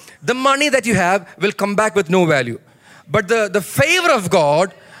value. The money that you have will come back with no value. But the favor of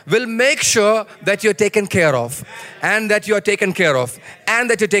God will make sure that you're taken care of, and that you are taken care of, and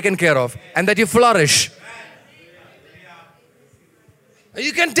that you're taken care of, and that you flourish.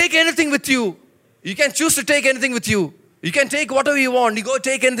 You can take anything with you. You can choose to take anything with you. You can take whatever you want. You go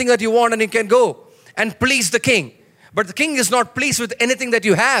take anything that you want and you can go and please the king. But the king is not pleased with anything that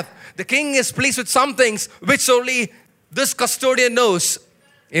you have. The king is pleased with some things which only this custodian knows.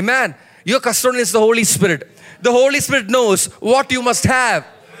 Amen. Your custodian is the Holy Spirit. The Holy Spirit knows what you must have.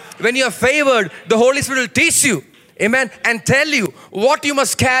 When you are favored, the Holy Spirit will teach you. Amen. And tell you what you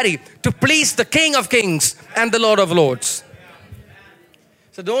must carry to please the King of Kings and the Lord of Lords.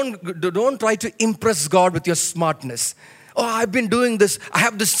 So don't try to impress God with your smartness. Oh, I've been doing this. I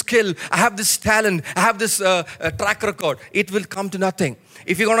have this skill. I have this talent. I have this track record. It will come to nothing.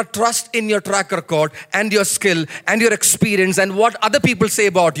 If you're going to trust in your track record and your skill and your experience and what other people say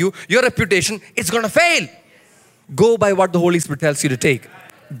about you, your reputation, it's going to fail. Go by what the Holy Spirit tells you to take.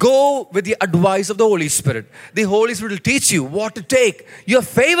 Go with the advice of the Holy Spirit. The Holy Spirit will teach you what to take. You're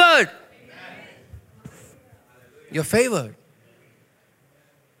favored. You're favored.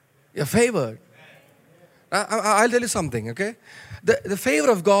 You're favored. I'll tell you something, okay? The favor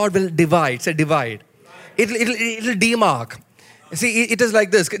of God will divide. Say divide. It'll demark. See, it is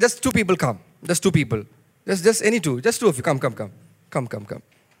like this. Just two people come. Just two people. Just any two. Just two of you. Come.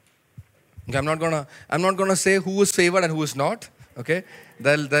 Okay, I'm not gonna say who is favored and who is not. Okay?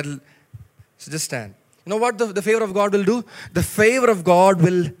 So just stand. You know what the favor of God will do? The favor of God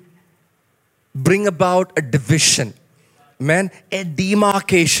will bring about a division. Amen? A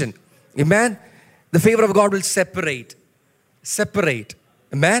demarcation. Amen? The favor of God will separate.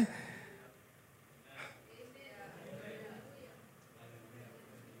 Amen?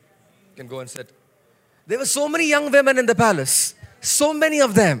 You can go and sit. There were so many young women in the palace. So many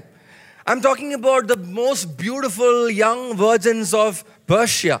of them. I'm talking about the most beautiful young virgins of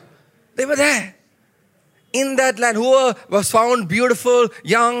Persia. They were there. In that land, who was found beautiful,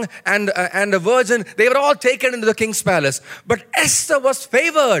 young, and a virgin, they were all taken into the king's palace. But Esther was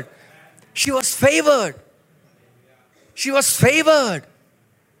favored. She was favored. She was favored.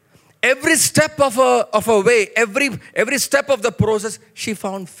 Every step of her way, every step of the process, she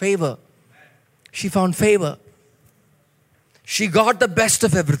found favor. She found favor. She got the best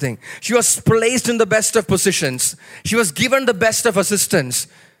of everything. She was placed in the best of positions. She was given the best of assistance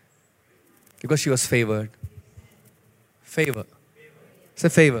because she was favored. Favor. Say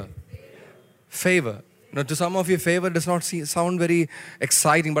favor. Favor. Now, to some of you, favor does not sound very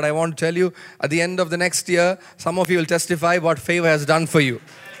exciting, but I want to tell you, at the end of the next year, some of you will testify what favor has done for you.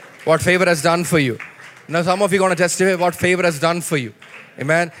 What favor has done for you. Now, some of you are going to testify what favor has done for you.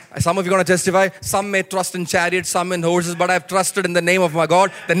 Amen. Some of you are going to testify. Some may trust in chariots, some in horses, but I've trusted in the name of my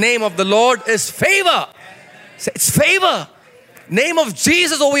God. The name of the Lord is favor. Say, it's favor. Name of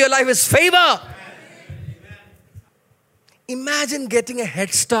Jesus over your life is favor. Imagine getting a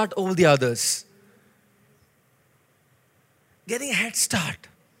head start over the others. Getting a head start.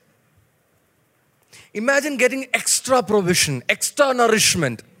 Imagine getting extra provision, extra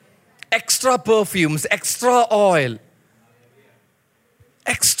nourishment, extra perfumes, extra oil.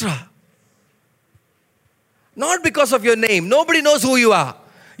 Extra. Not because of your name. Nobody knows who you are.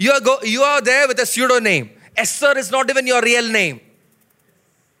 You are there with a pseudonym. Esther is not even your real name.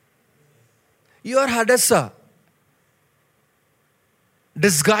 You are Hadassah,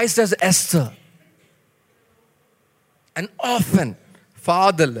 disguised as Esther. An orphan,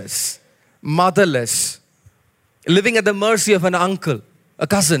 fatherless, motherless, living at the mercy of a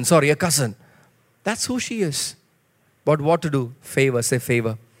cousin. That's who she is. But what to do? Favor. Say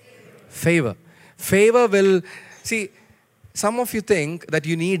favor. Favor. Favor will... See, some of you think that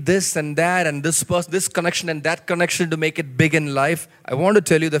you need this and that and this person, this connection and that connection to make it big in life. I want to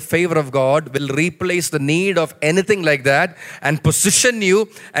tell you the favor of God will replace the need of anything like that and position you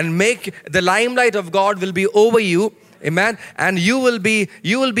and make the limelight of God will be over you. Amen. And you will be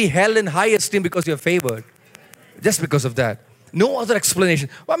held in high esteem because you're favored. Just because of that. No other explanation.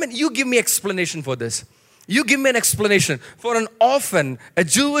 Well, I mean, you give me explanation for this. You give me an explanation for an orphan, a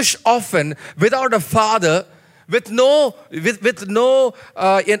Jewish orphan without a father, with no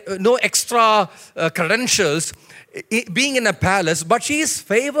extra credentials, being in a palace, but she is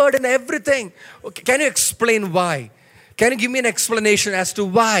favored in everything. Okay, can you explain why? Can you give me an explanation as to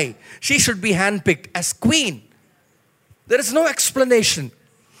why she should be handpicked as queen? There is no explanation.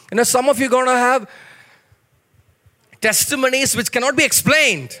 You know, some of you are going to have testimonies which cannot be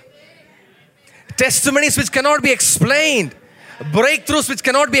explained. Testimonies which cannot be explained. Breakthroughs which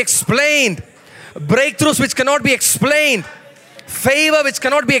cannot be explained. Breakthroughs which cannot be explained. Favor which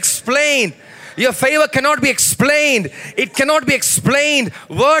cannot be explained. Your favor cannot be explained. It cannot be explained.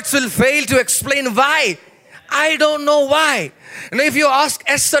 Words will fail to explain why. I don't know why. And if you ask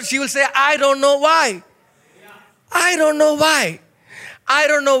Esther, she will say, I don't know why. I don't know why. I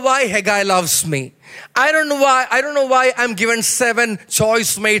don't know why Haggai loves me. I don't know why I'm given 7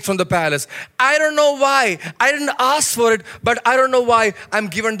 choice maids from the palace. I don't know why. I didn't ask for it, but I don't know why I'm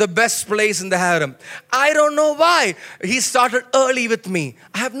given the best place in the harem. I don't know why he started early with me.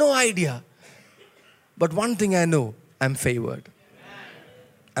 I have no idea. But one thing I know, I'm favored.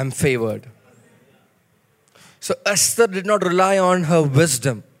 I'm favored. So Esther did not rely on her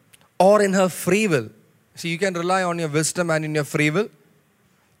wisdom or in her free will. See, you can rely on your wisdom and in your free will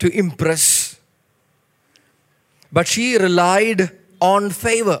to impress. But she relied on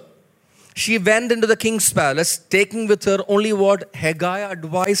favor. She went into the king's palace, taking with her only what Haggai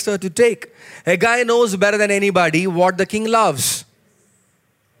advised her to take. Haggai knows better than anybody what the king loves.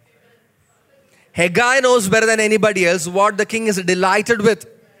 Haggai knows better than anybody else what the king is delighted with.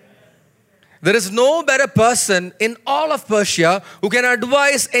 There is no better person in all of Persia who can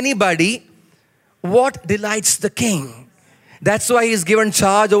advise anybody what delights the king. That's why he's given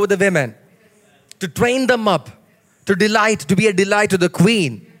charge over the women, to train them up, to delight, to be a delight to the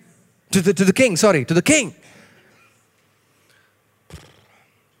queen, to the king.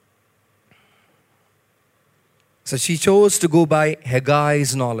 So she chose to go by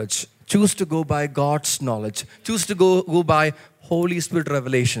Haggai's knowledge, choose to go by God's knowledge, choose to go by Holy Spirit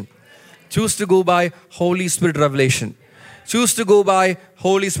revelation, choose to go by Holy Spirit revelation, choose to go by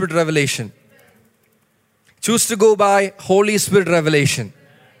Holy Spirit revelation, choose to go by Holy Spirit revelation,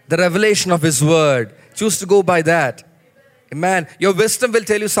 the revelation of His Word. Choose to go by that. Amen. Your wisdom will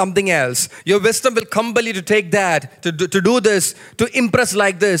tell you something else. Your wisdom will compel you to take that, to do this, to impress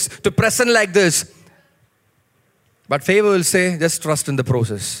like this, to present like this. But favor will say, just trust in the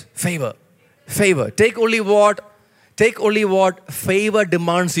process. Favor. Take only what favor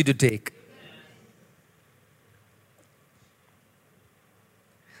demands you to take.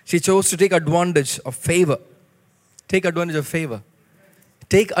 She chose to take advantage of favor. Take advantage of favor.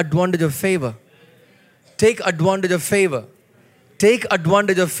 Take advantage of favor. Take advantage of favor. Take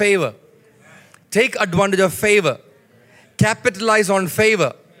advantage of favor. Take advantage of favor. Capitalize on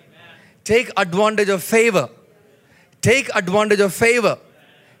favor. Take advantage of favor. Take advantage of favor.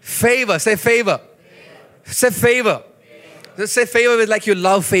 Favor. Say favor. Say favor. Just say favor with like you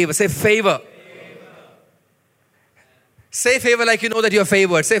love favor. Say favor. Say favor like you know that you're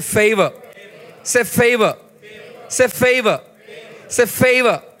favored. Say favor. Say favor. Say favor. Say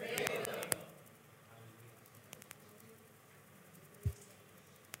favor.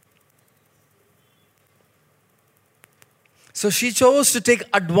 So she chose to take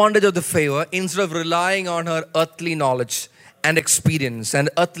advantage of the favor instead of relying on her earthly knowledge and experience and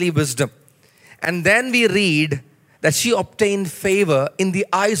earthly wisdom. And then we read that she obtained favor in the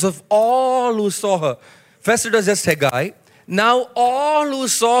eyes of all who saw her. First it was just Haggai. Now all who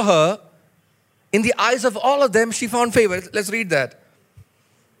saw her, in the eyes of all of them, she found favor. Let's read that.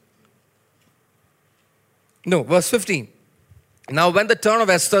 No, verse 15. Now when the turn of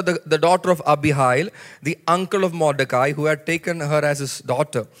Esther, the daughter of Abihail, the uncle of Mordecai, who had taken her as his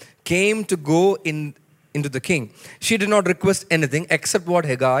daughter, came to go into the king, she did not request anything except what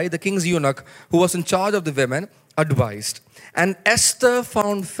Haggai, the king's eunuch, who was in charge of the women, advised. And Esther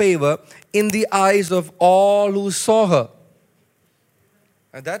found favor in the eyes of all who saw her.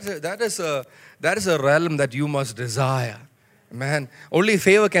 And that is a realm that you must desire. Man, only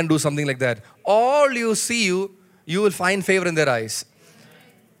favor can do something like that. All you see you will find favor in their eyes.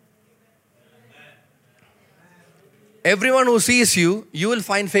 Everyone who sees you, you will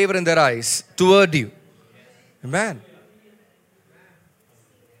find favor in their eyes toward you. Amen.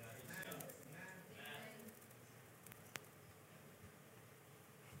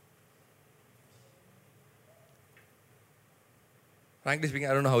 Frankly speaking,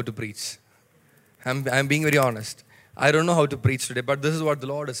 I don't know how to preach. I'm being very honest. I don't know how to preach today, but this is what the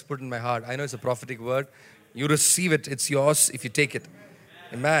Lord has put in my heart. I know it's a prophetic word. You receive it. It's yours if you take it.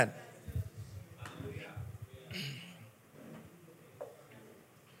 Amen.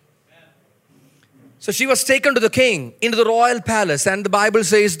 So she was taken to the king, into the royal palace. And the Bible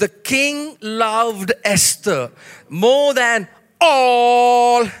says the king loved Esther more than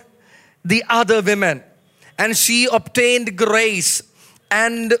all the other women. And she obtained grace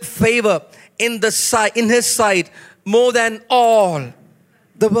and favor in his sight more than all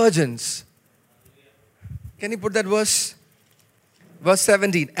the virgins. Can you put that verse? Verse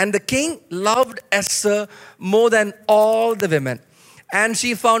 17. And the king loved Esther more than all the women. And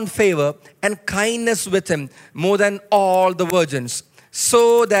she found favor and kindness with him more than all the virgins.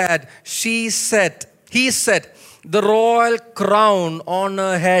 So that he set the royal crown on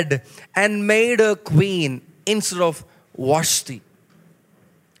her head and made her queen instead of Vashti.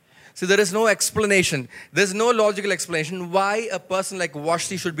 See, there is no explanation. There is no logical explanation why a person like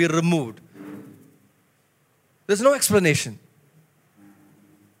Vashti should be removed. There's no explanation.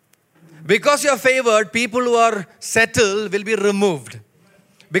 Because you're favored, people who are settled will be removed.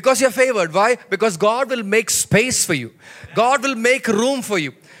 Because you're favored. Why? Because God will make space for you. God will make room for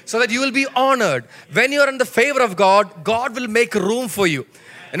you so that you will be honored. When you're in the favor of God, God will make room for you.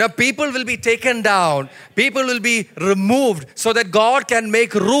 People will be taken down. People will be removed so that God can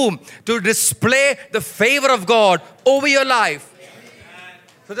make room to display the favor of God over your life.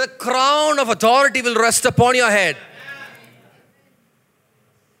 So the crown of authority will rest upon your head.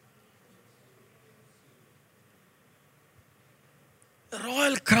 The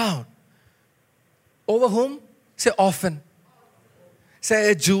royal crown. Over whom? Say orphan.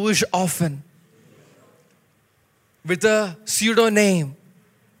 Say a Jewish orphan. With a pseudo name.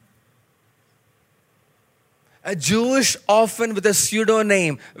 A Jewish orphan with a pseudo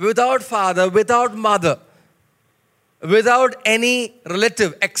name, without father, without mother, without any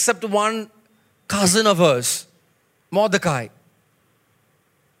relative except one cousin of hers, Mordecai.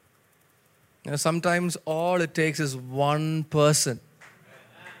 Sometimes all it takes is one person.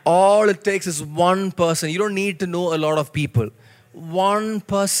 All it takes is one person. You don't need to know a lot of people. One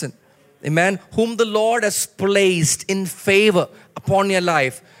person. Amen. Whom the Lord has placed in favor upon your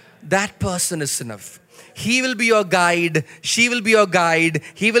life. That person is enough. He will be your guide. She will be your guide.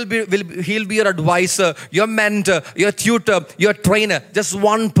 He'll be your advisor, your mentor, your tutor, your trainer. Just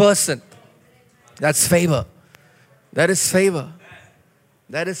one person. That's favor. That is favor.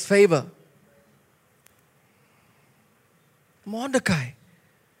 That is favor. Mordecai.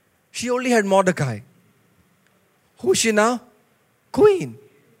 She only had Mordecai. Who is she now? Queen.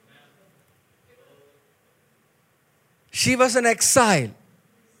 She was an exile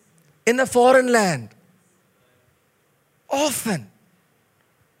in a foreign land. Orphan.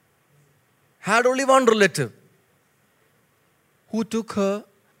 Had only one relative who took her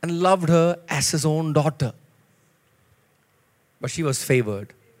and loved her as his own daughter. But she was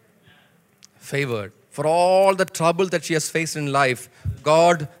favored. Favored. For all the trouble that she has faced in life,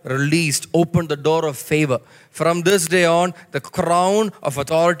 God opened the door of favor. From this day on, the crown of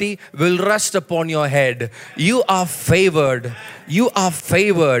authority will rest upon your head. You are favored. You are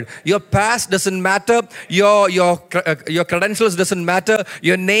favored. Your past doesn't matter. Your credentials doesn't matter.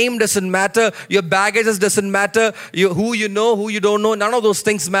 Your name doesn't matter. Your baggages doesn't matter. Who you know, who you don't know. None of those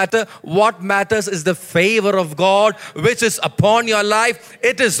things matter. What matters is the favor of God which is upon your life.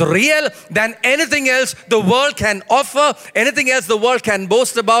 It is real than anything else the world can offer. Anything else the world can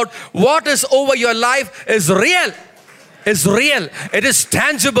boast about. What is over your life is real. Is real. It is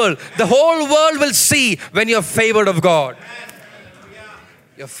tangible. The whole world will see when you're favored of God.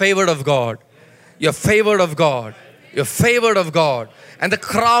 You're favored of God. You're favored of God. You're favored of God. And the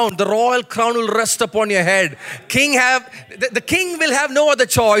crown, the royal crown will rest upon your head. The king will have no other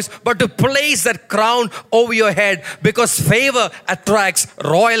choice but to place that crown over your head, because favor attracts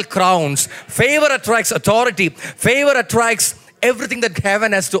royal crowns. Favor attracts authority. Favor attracts everything that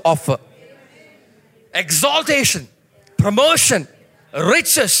heaven has to offer. Exaltation, promotion,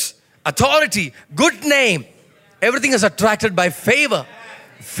 riches, authority, good name. Everything is attracted by favor.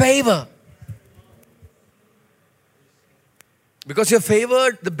 Favor. Because you're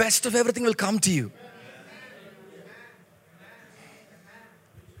favored, the best of everything will come to you.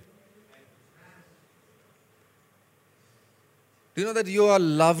 Do you know that you are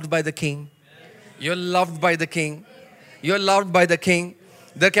loved by the King? You're loved by the King. You're loved by the King.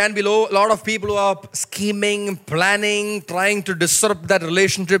 There can be a lot of people who are scheming, planning, trying to disrupt that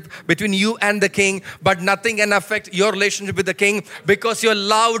relationship between you and the King, but nothing can affect your relationship with the King because you're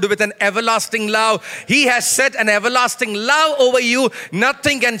loved with an everlasting love. He has set an everlasting love over you.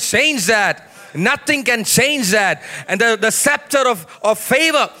 Nothing can change that. Nothing can change that. And the scepter of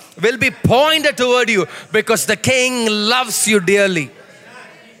favor will be pointed toward you because the King loves you dearly.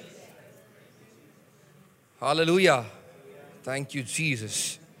 Hallelujah. Thank you,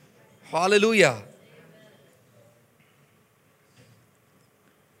 Jesus. Hallelujah.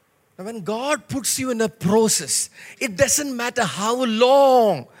 Now, when God puts you in a process, it doesn't matter how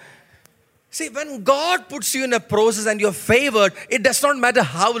long. See, when God puts you in a process and you're favored, it does not matter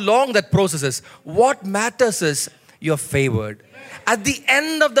how long that process is. What matters is you're favored. At the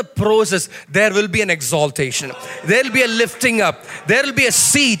end of the process, there will be an exaltation. There will be a lifting up. There will be a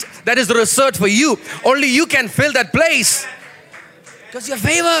seat that is reserved for you. Only you can fill that place. Because you're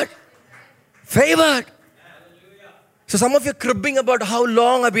favored. Favored. So some of you are cribbing about how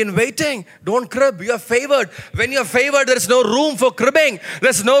long I've been waiting. Don't crib. You're favored. When you're favored, there's no room for cribbing.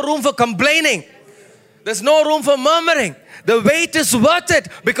 There's no room for complaining. There's no room for murmuring. The wait is worth it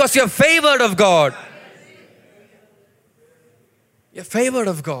because you're favored of God. You're favored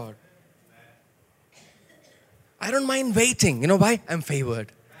of God. I don't mind waiting. You know why? I'm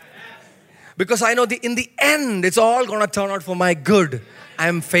favored. Because I know in the end, it's all going to turn out for my good. I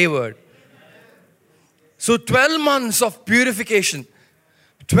am favored. So 12 months of purification.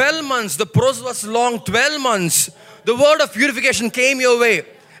 12 months, the process was long, 12 months. The word of purification came your way.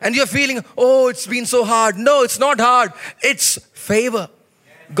 And you're feeling, oh, it's been so hard. No, it's not hard. It's favor.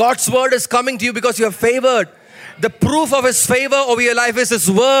 God's word is coming to you because you're favored. The proof of His favor over your life is His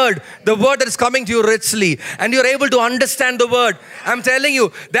word. The word that is coming to you richly. And you're able to understand the word. I'm telling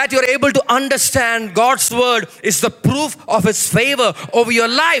you that you're able to understand God's word is the proof of His favor over your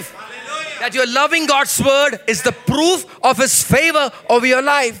life. Hallelujah. That you're loving God's word is the proof of His favor over your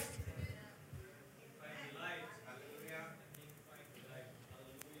life.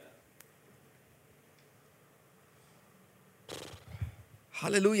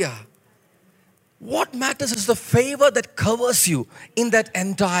 Hallelujah. What matters is the favor that covers you in that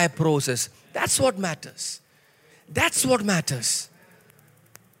entire process. That's what matters. That's what matters.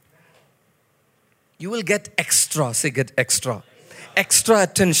 You will get extra, say get extra. Extra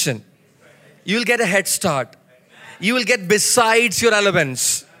attention. You will get a head start. You will get besides your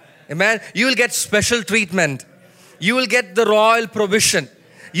allowance. Amen. You will get special treatment. You will get the royal provision.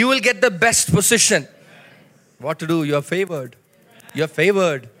 You will get the best position. What to do? You are favored. You are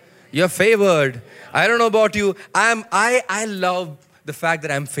favored. You are favored. I don't know about you. I love the fact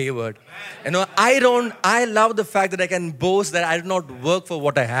that I'm favored. You know, I love the fact that I can boast that I do not work for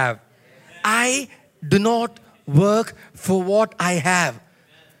what I have. I do not work for what I have.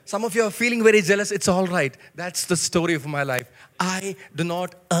 Some of you are feeling very jealous. It's all right. That's the story of my life. I do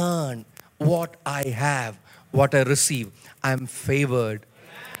not earn what I have, what I receive. I'm favored.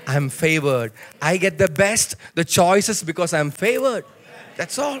 I'm favored. I get the best, the choices because I'm favored.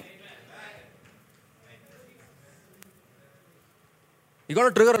 That's all. You're going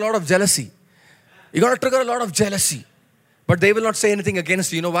to trigger a lot of jealousy. You're going to trigger a lot of jealousy. But they will not say anything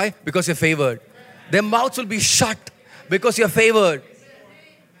against you. You know why? Because you're favored. Their mouths will be shut because you're favored.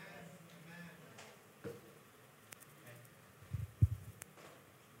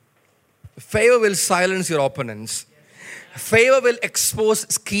 Favor will silence your opponents. Favor will expose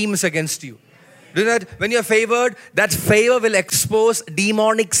schemes against you. Do you know that when you're favored, that favor will expose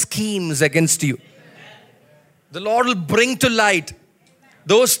demonic schemes against you. The Lord will bring to light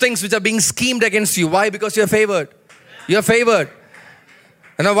those things which are being schemed against you. Why? Because you're favored. You're favored.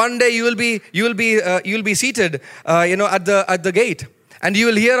 And now one day you will be seated, at the gate, and you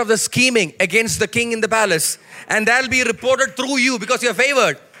will hear of the scheming against the king in the palace, and that will be reported through you because you're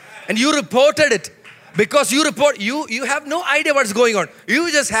favored, and you reported it. Because you have no idea what's going on. You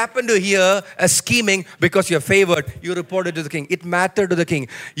just happen to hear a scheming because you're favored. You report it to the king. It mattered to the king.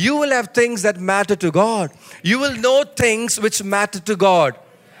 You will have things that matter to God. You will know things which matter to God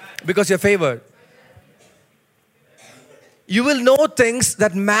because you're favored. You will know things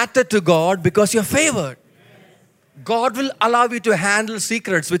that matter to God because you're favored. God will allow you to handle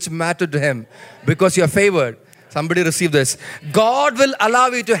secrets which matter to Him because you're favored. Somebody receive this. God will allow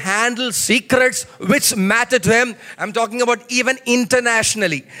you to handle secrets which matter to Him. I'm talking about even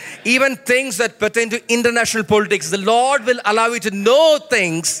internationally. Even things that pertain to international politics. The Lord will allow you to know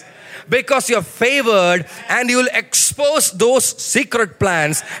things because you're favored, and you will expose those secret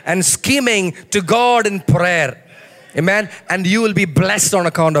plans and scheming to God in prayer. Amen. And you will be blessed on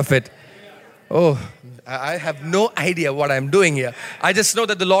account of it. Oh, I have no idea what I'm doing here. I just know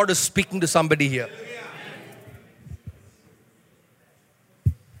that the Lord is speaking to somebody here.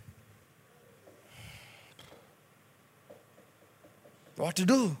 What to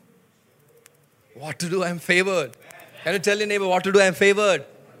do? What to do? I'm favored. Can you tell your neighbor what to do? I'm favored.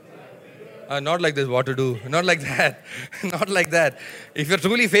 Not like this, what to do. Not like that. Not like that. If you're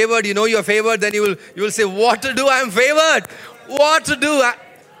truly favored, you know you're favored, then you will say, what to do? I'm favored. What to do?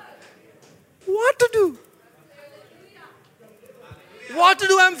 What to do? What to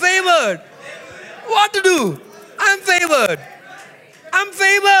do? I'm favored. What to do? I'm favored. I'm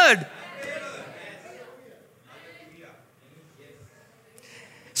favored.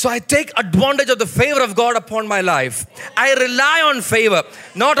 So I take advantage of the favor of God upon my life. I rely on favor,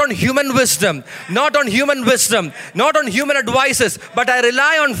 not on human wisdom, not on human advices, but I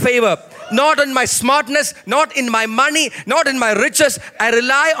rely on favor. Not on my smartness, not in my money, not in my riches. I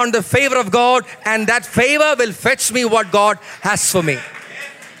rely on the favor of God, and that favor will fetch me what God has for me.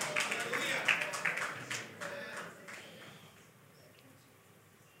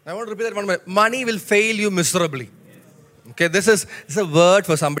 I want to repeat that one more. Money will fail you miserably. Okay, this is a word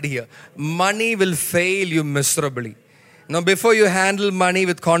for somebody here. Money will fail you miserably. Now, before you handle money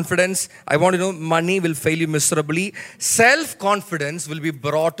with confidence, I want to know money will fail you miserably. Self-confidence will be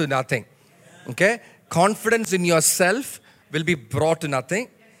brought to nothing. Okay? Confidence in yourself will be brought to nothing.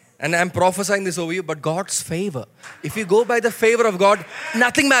 And I'm prophesying this over you, but God's favor. If you go by the favor of God,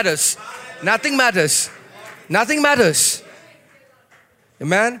 nothing matters. Nothing matters. Nothing matters.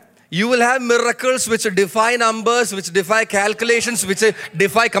 Amen? You will have miracles which defy numbers, which defy calculations, which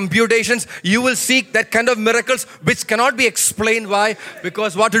defy computations. You will seek that kind of miracles which cannot be explained. Why?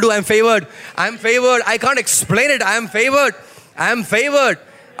 Because what to do? I'm favored. I'm favored. I can't explain it. I am favored. I am favored.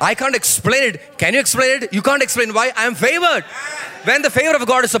 I can't explain it. Can you explain it? You can't explain why. I am favored. When the favor of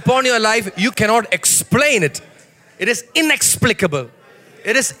God is upon your life, you cannot explain it. It is inexplicable.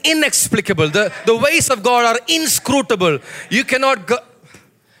 It is inexplicable. The ways of God are inscrutable. You cannot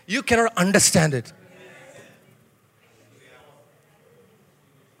understand it.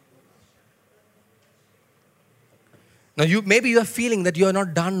 Now, maybe you are feeling that you are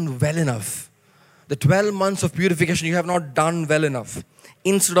not done well enough. The 12 months of purification, you have not done well enough.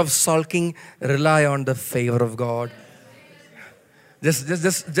 Instead of sulking, rely on the favor of God.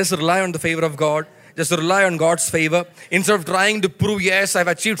 Just rely on the favor of God. Just rely on God's favor. Instead of trying to prove, yes, I've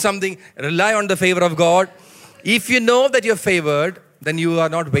achieved something, rely on the favor of God. If you know that you're favored, then you are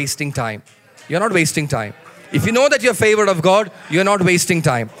not wasting time. You're not wasting time. If you know that you're favored of God, you're not wasting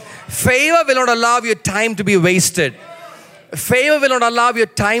time. Favor will not allow your time to be wasted. Favor will not allow your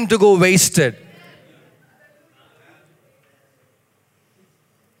time to go wasted.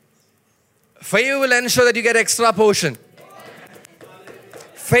 Favor will ensure that you get extra portion.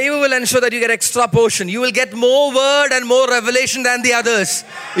 Favor will ensure that you get extra portion. You will get more word and more revelation than the others.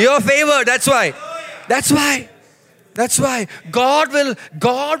 You're favored, that's why. That's why. That's why. God will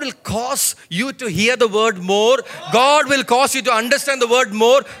cause you to hear the word more. God will cause you to understand the word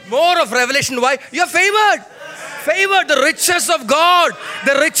more. More of revelation. Why? You're favored. Favored. The riches of God.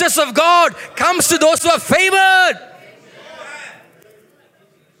 The riches of God comes to those who are favored.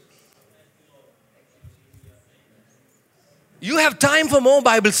 You have time for more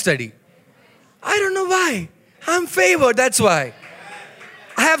Bible study. I don't know why. I'm favored, that's why.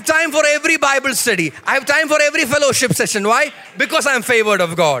 I have time for every Bible study. I have time for every fellowship session. Why? Because I'm favored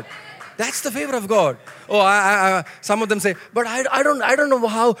of God. That's the favor of God. Oh, some of them say, but I don't know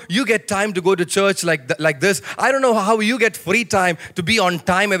how you get time to go to church like this. I don't know how you get free time to be on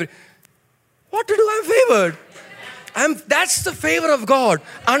time. What to do? I'm favored. That's the favor of God.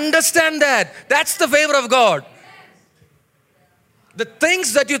 Understand that. That's the favor of God. The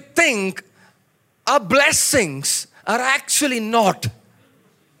things that you think are blessings are actually not.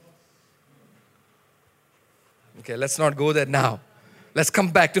 Okay, let's not go there now. Let's come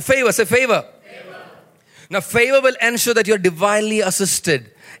back to favor. Say favor. Favor. Now, favor will ensure that you're divinely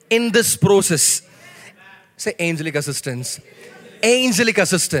assisted in this process. Say angelic assistance. Angelic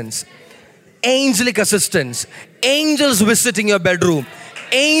assistance. Angelic assistance. Angels visiting your bedroom.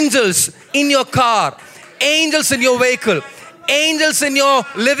 Angels in your car. Angels in your vehicle. Angels in your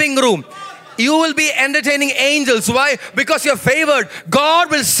living room. You will be entertaining angels. Why? Because you're favored. God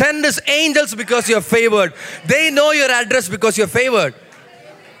will send His angels because you're favored. They know your address because you're favored.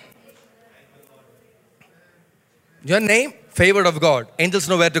 Your name, favored of God. Angels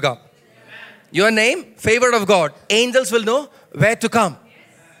know where to come. Your name, favored of God. Angels will know where to come.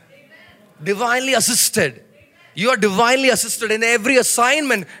 Divinely assisted. You are divinely assisted in every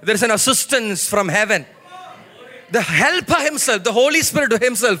assignment. There is an assistance from heaven. The helper Himself, the Holy Spirit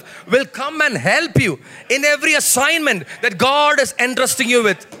Himself will come and help you in every assignment that God is entrusting you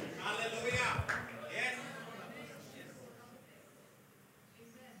with.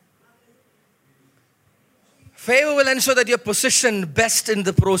 Favor will ensure that you're positioned best in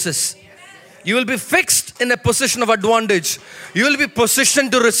the process. You will be fixed in a position of advantage. You will be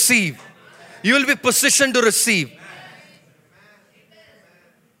positioned to receive. You will be positioned to receive.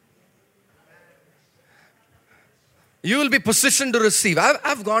 You will be positioned to receive.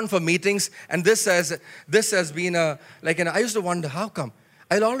 I've gone for meetings, and this has been I used to wonder, how come?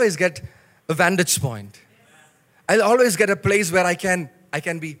 I'll always get a vantage point. I'll always get a place where I can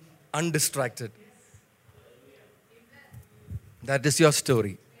be undistracted. That is your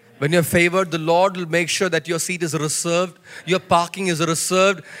story. When you're favored, the Lord will make sure that your seat is reserved, your parking is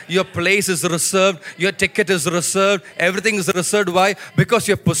reserved, your place is reserved, your ticket is reserved, everything is reserved. Why? Because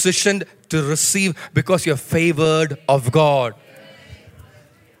you're positioned to receive, because you're favored of God.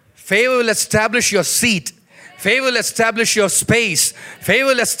 Favor will establish your seat. Favor will establish your space. Favor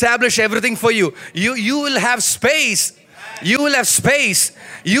will establish everything for you. You will have space. You will have space.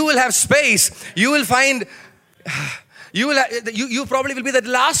 You will have space. You will find... You probably will be the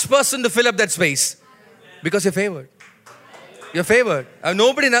last person to fill up that space because you're favored. You're favored.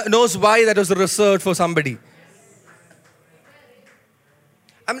 Nobody knows why that was reserved for somebody.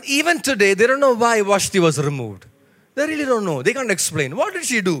 I mean, even today, they don't know why Vashti was removed. They really don't know. They can't explain. What did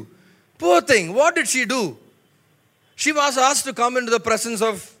she do? Poor thing. What did she do? She was asked to come into the presence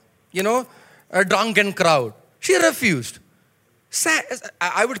of, a drunken crowd. She refused.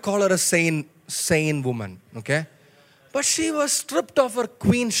 I would call her a sane woman. Okay? But she was stripped of her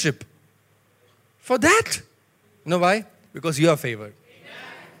queenship. For that. You know why? Because you are favored.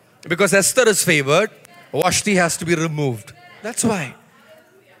 Because Esther is favored, Vashti has to be removed. That's why.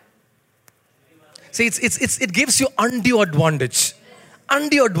 See, it gives you undue advantage.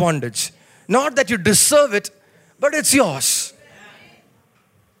 Undue advantage. Not that you deserve it, but it's yours.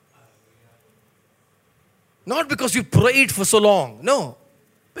 Not because you prayed for so long. No.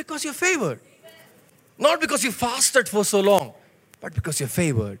 Because you're favored. Not because you fasted for so long, but because you're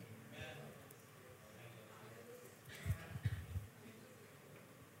favored.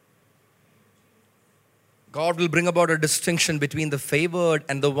 God will bring about a distinction between the favored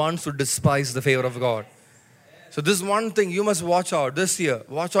and the ones who despise the favor of God. So this is one thing you must watch out this year.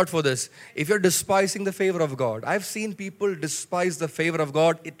 Watch out for this. If you're despising the favor of God, I've seen people despise the favor of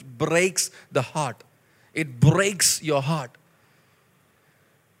God. It breaks the heart. It breaks your heart.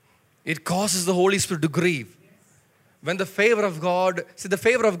 It causes the Holy Spirit to grieve. When the favor of God, see, the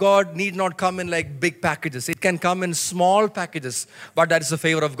favor of God need not come in like big packages. It can come in small packages, but that is the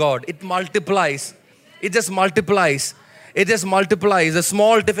favor of God. It multiplies. It just multiplies. It just multiplies. A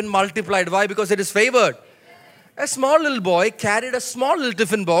small tiffin multiplied. Why? Because it is favored. A small little boy carried a small little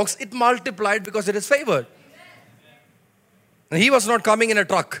tiffin box. It multiplied because it is favored. And he was not coming in a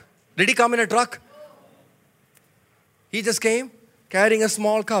truck. Did he come in a truck? He just came carrying a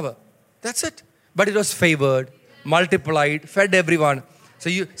small cover. That's it. But it was favored, multiplied, fed everyone. So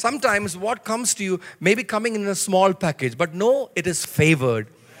sometimes what comes to you may be coming in a small package, but no, it is favored.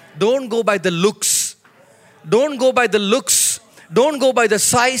 Don't go by the looks. Don't go by the looks. Don't go by the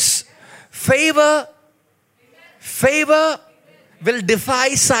size. Favor will defy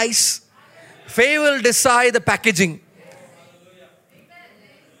size. Favor will decide the packaging.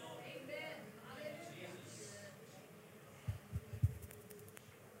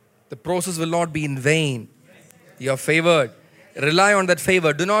 The process will not be in vain. You are favored. Rely on that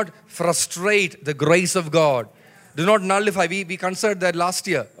favor. Do not frustrate the grace of God. Do not nullify. We considered that last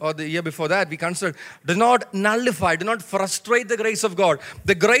year or the year before that. We considered, do not nullify, do not frustrate the grace of God.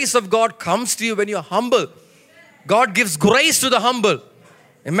 The grace of God comes to you when you are humble. God gives grace to the humble.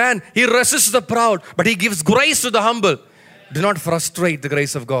 Amen. He resists the proud, but He gives grace to the humble. Do not frustrate the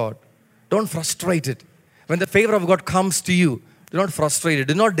grace of God. Don't frustrate it. When the favor of God comes to you, do not frustrate it.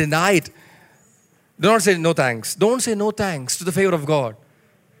 Do not deny it. Do not say no thanks. Don't say no thanks to the favor of God.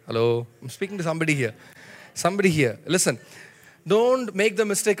 Hello? I'm speaking to somebody here. Somebody here. Listen. Don't make the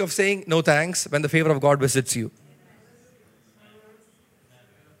mistake of saying no thanks when the favor of God visits you.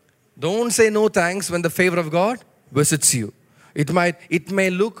 Don't say no thanks when the favor of God visits you. It may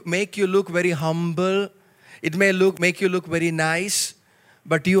make you look very humble. It may make you look very nice,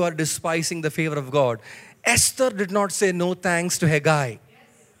 but you are despising the favor of God. Esther did not say no thanks to Haggai.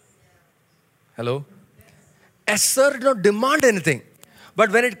 Hello? Esther did not demand anything.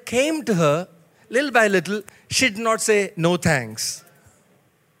 But when it came to her, little by little, she did not say no thanks.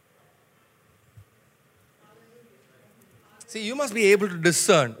 See, you must be able to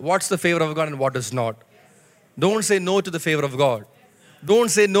discern what's the favor of God and what is not. Don't say no to the favor of God. Don't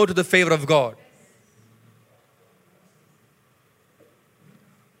say no to the favor of God.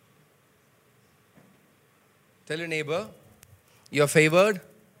 Tell your neighbor, you're favored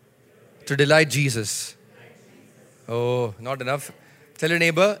to delight Jesus. Oh, not enough. Tell your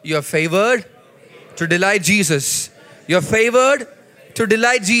neighbor, you're favored to delight Jesus. You're favored to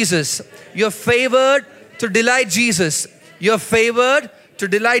delight Jesus. You're favored to delight Jesus. You're favored to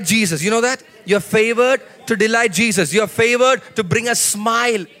delight Jesus. You know that? You're favored to delight Jesus. You're favored to bring a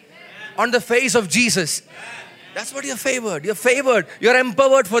smile on the face of Jesus. That's what you're favored. You're favored. You're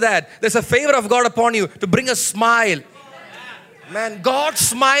empowered for that. There's a favor of God upon you to bring a smile. Man, God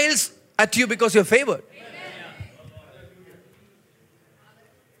smiles at you because you're favored.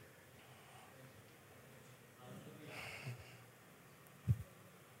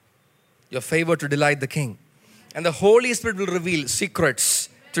 You're favored to delight the King. And the Holy Spirit will reveal secrets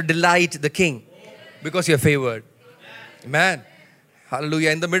to delight the King because you're favored. Amen.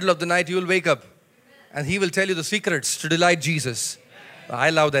 Hallelujah. In the middle of the night, you will wake up and He will tell you the secrets to delight Jesus. I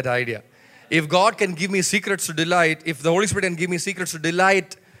love that idea. If God can give me secrets to delight, if the Holy Spirit can give me secrets to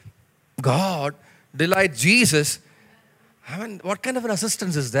delight God, delight Jesus, I mean, what kind of an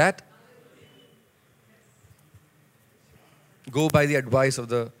assistance is that? Go by the advice of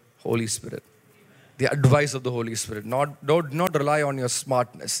the Holy Spirit. The advice of the Holy Spirit. Do not rely on your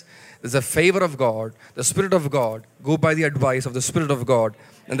smartness. There's a favor of God, the Spirit of God. Go by the advice of the Spirit of God.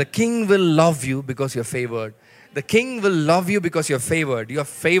 And the King will love you because you're favored. The King will love you because you're favored. You're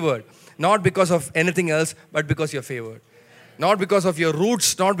favored. Not because of anything else, but because you're favored. Not because of your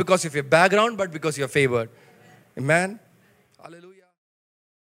roots, not because of your background, but because you're favored. Amen. Hallelujah.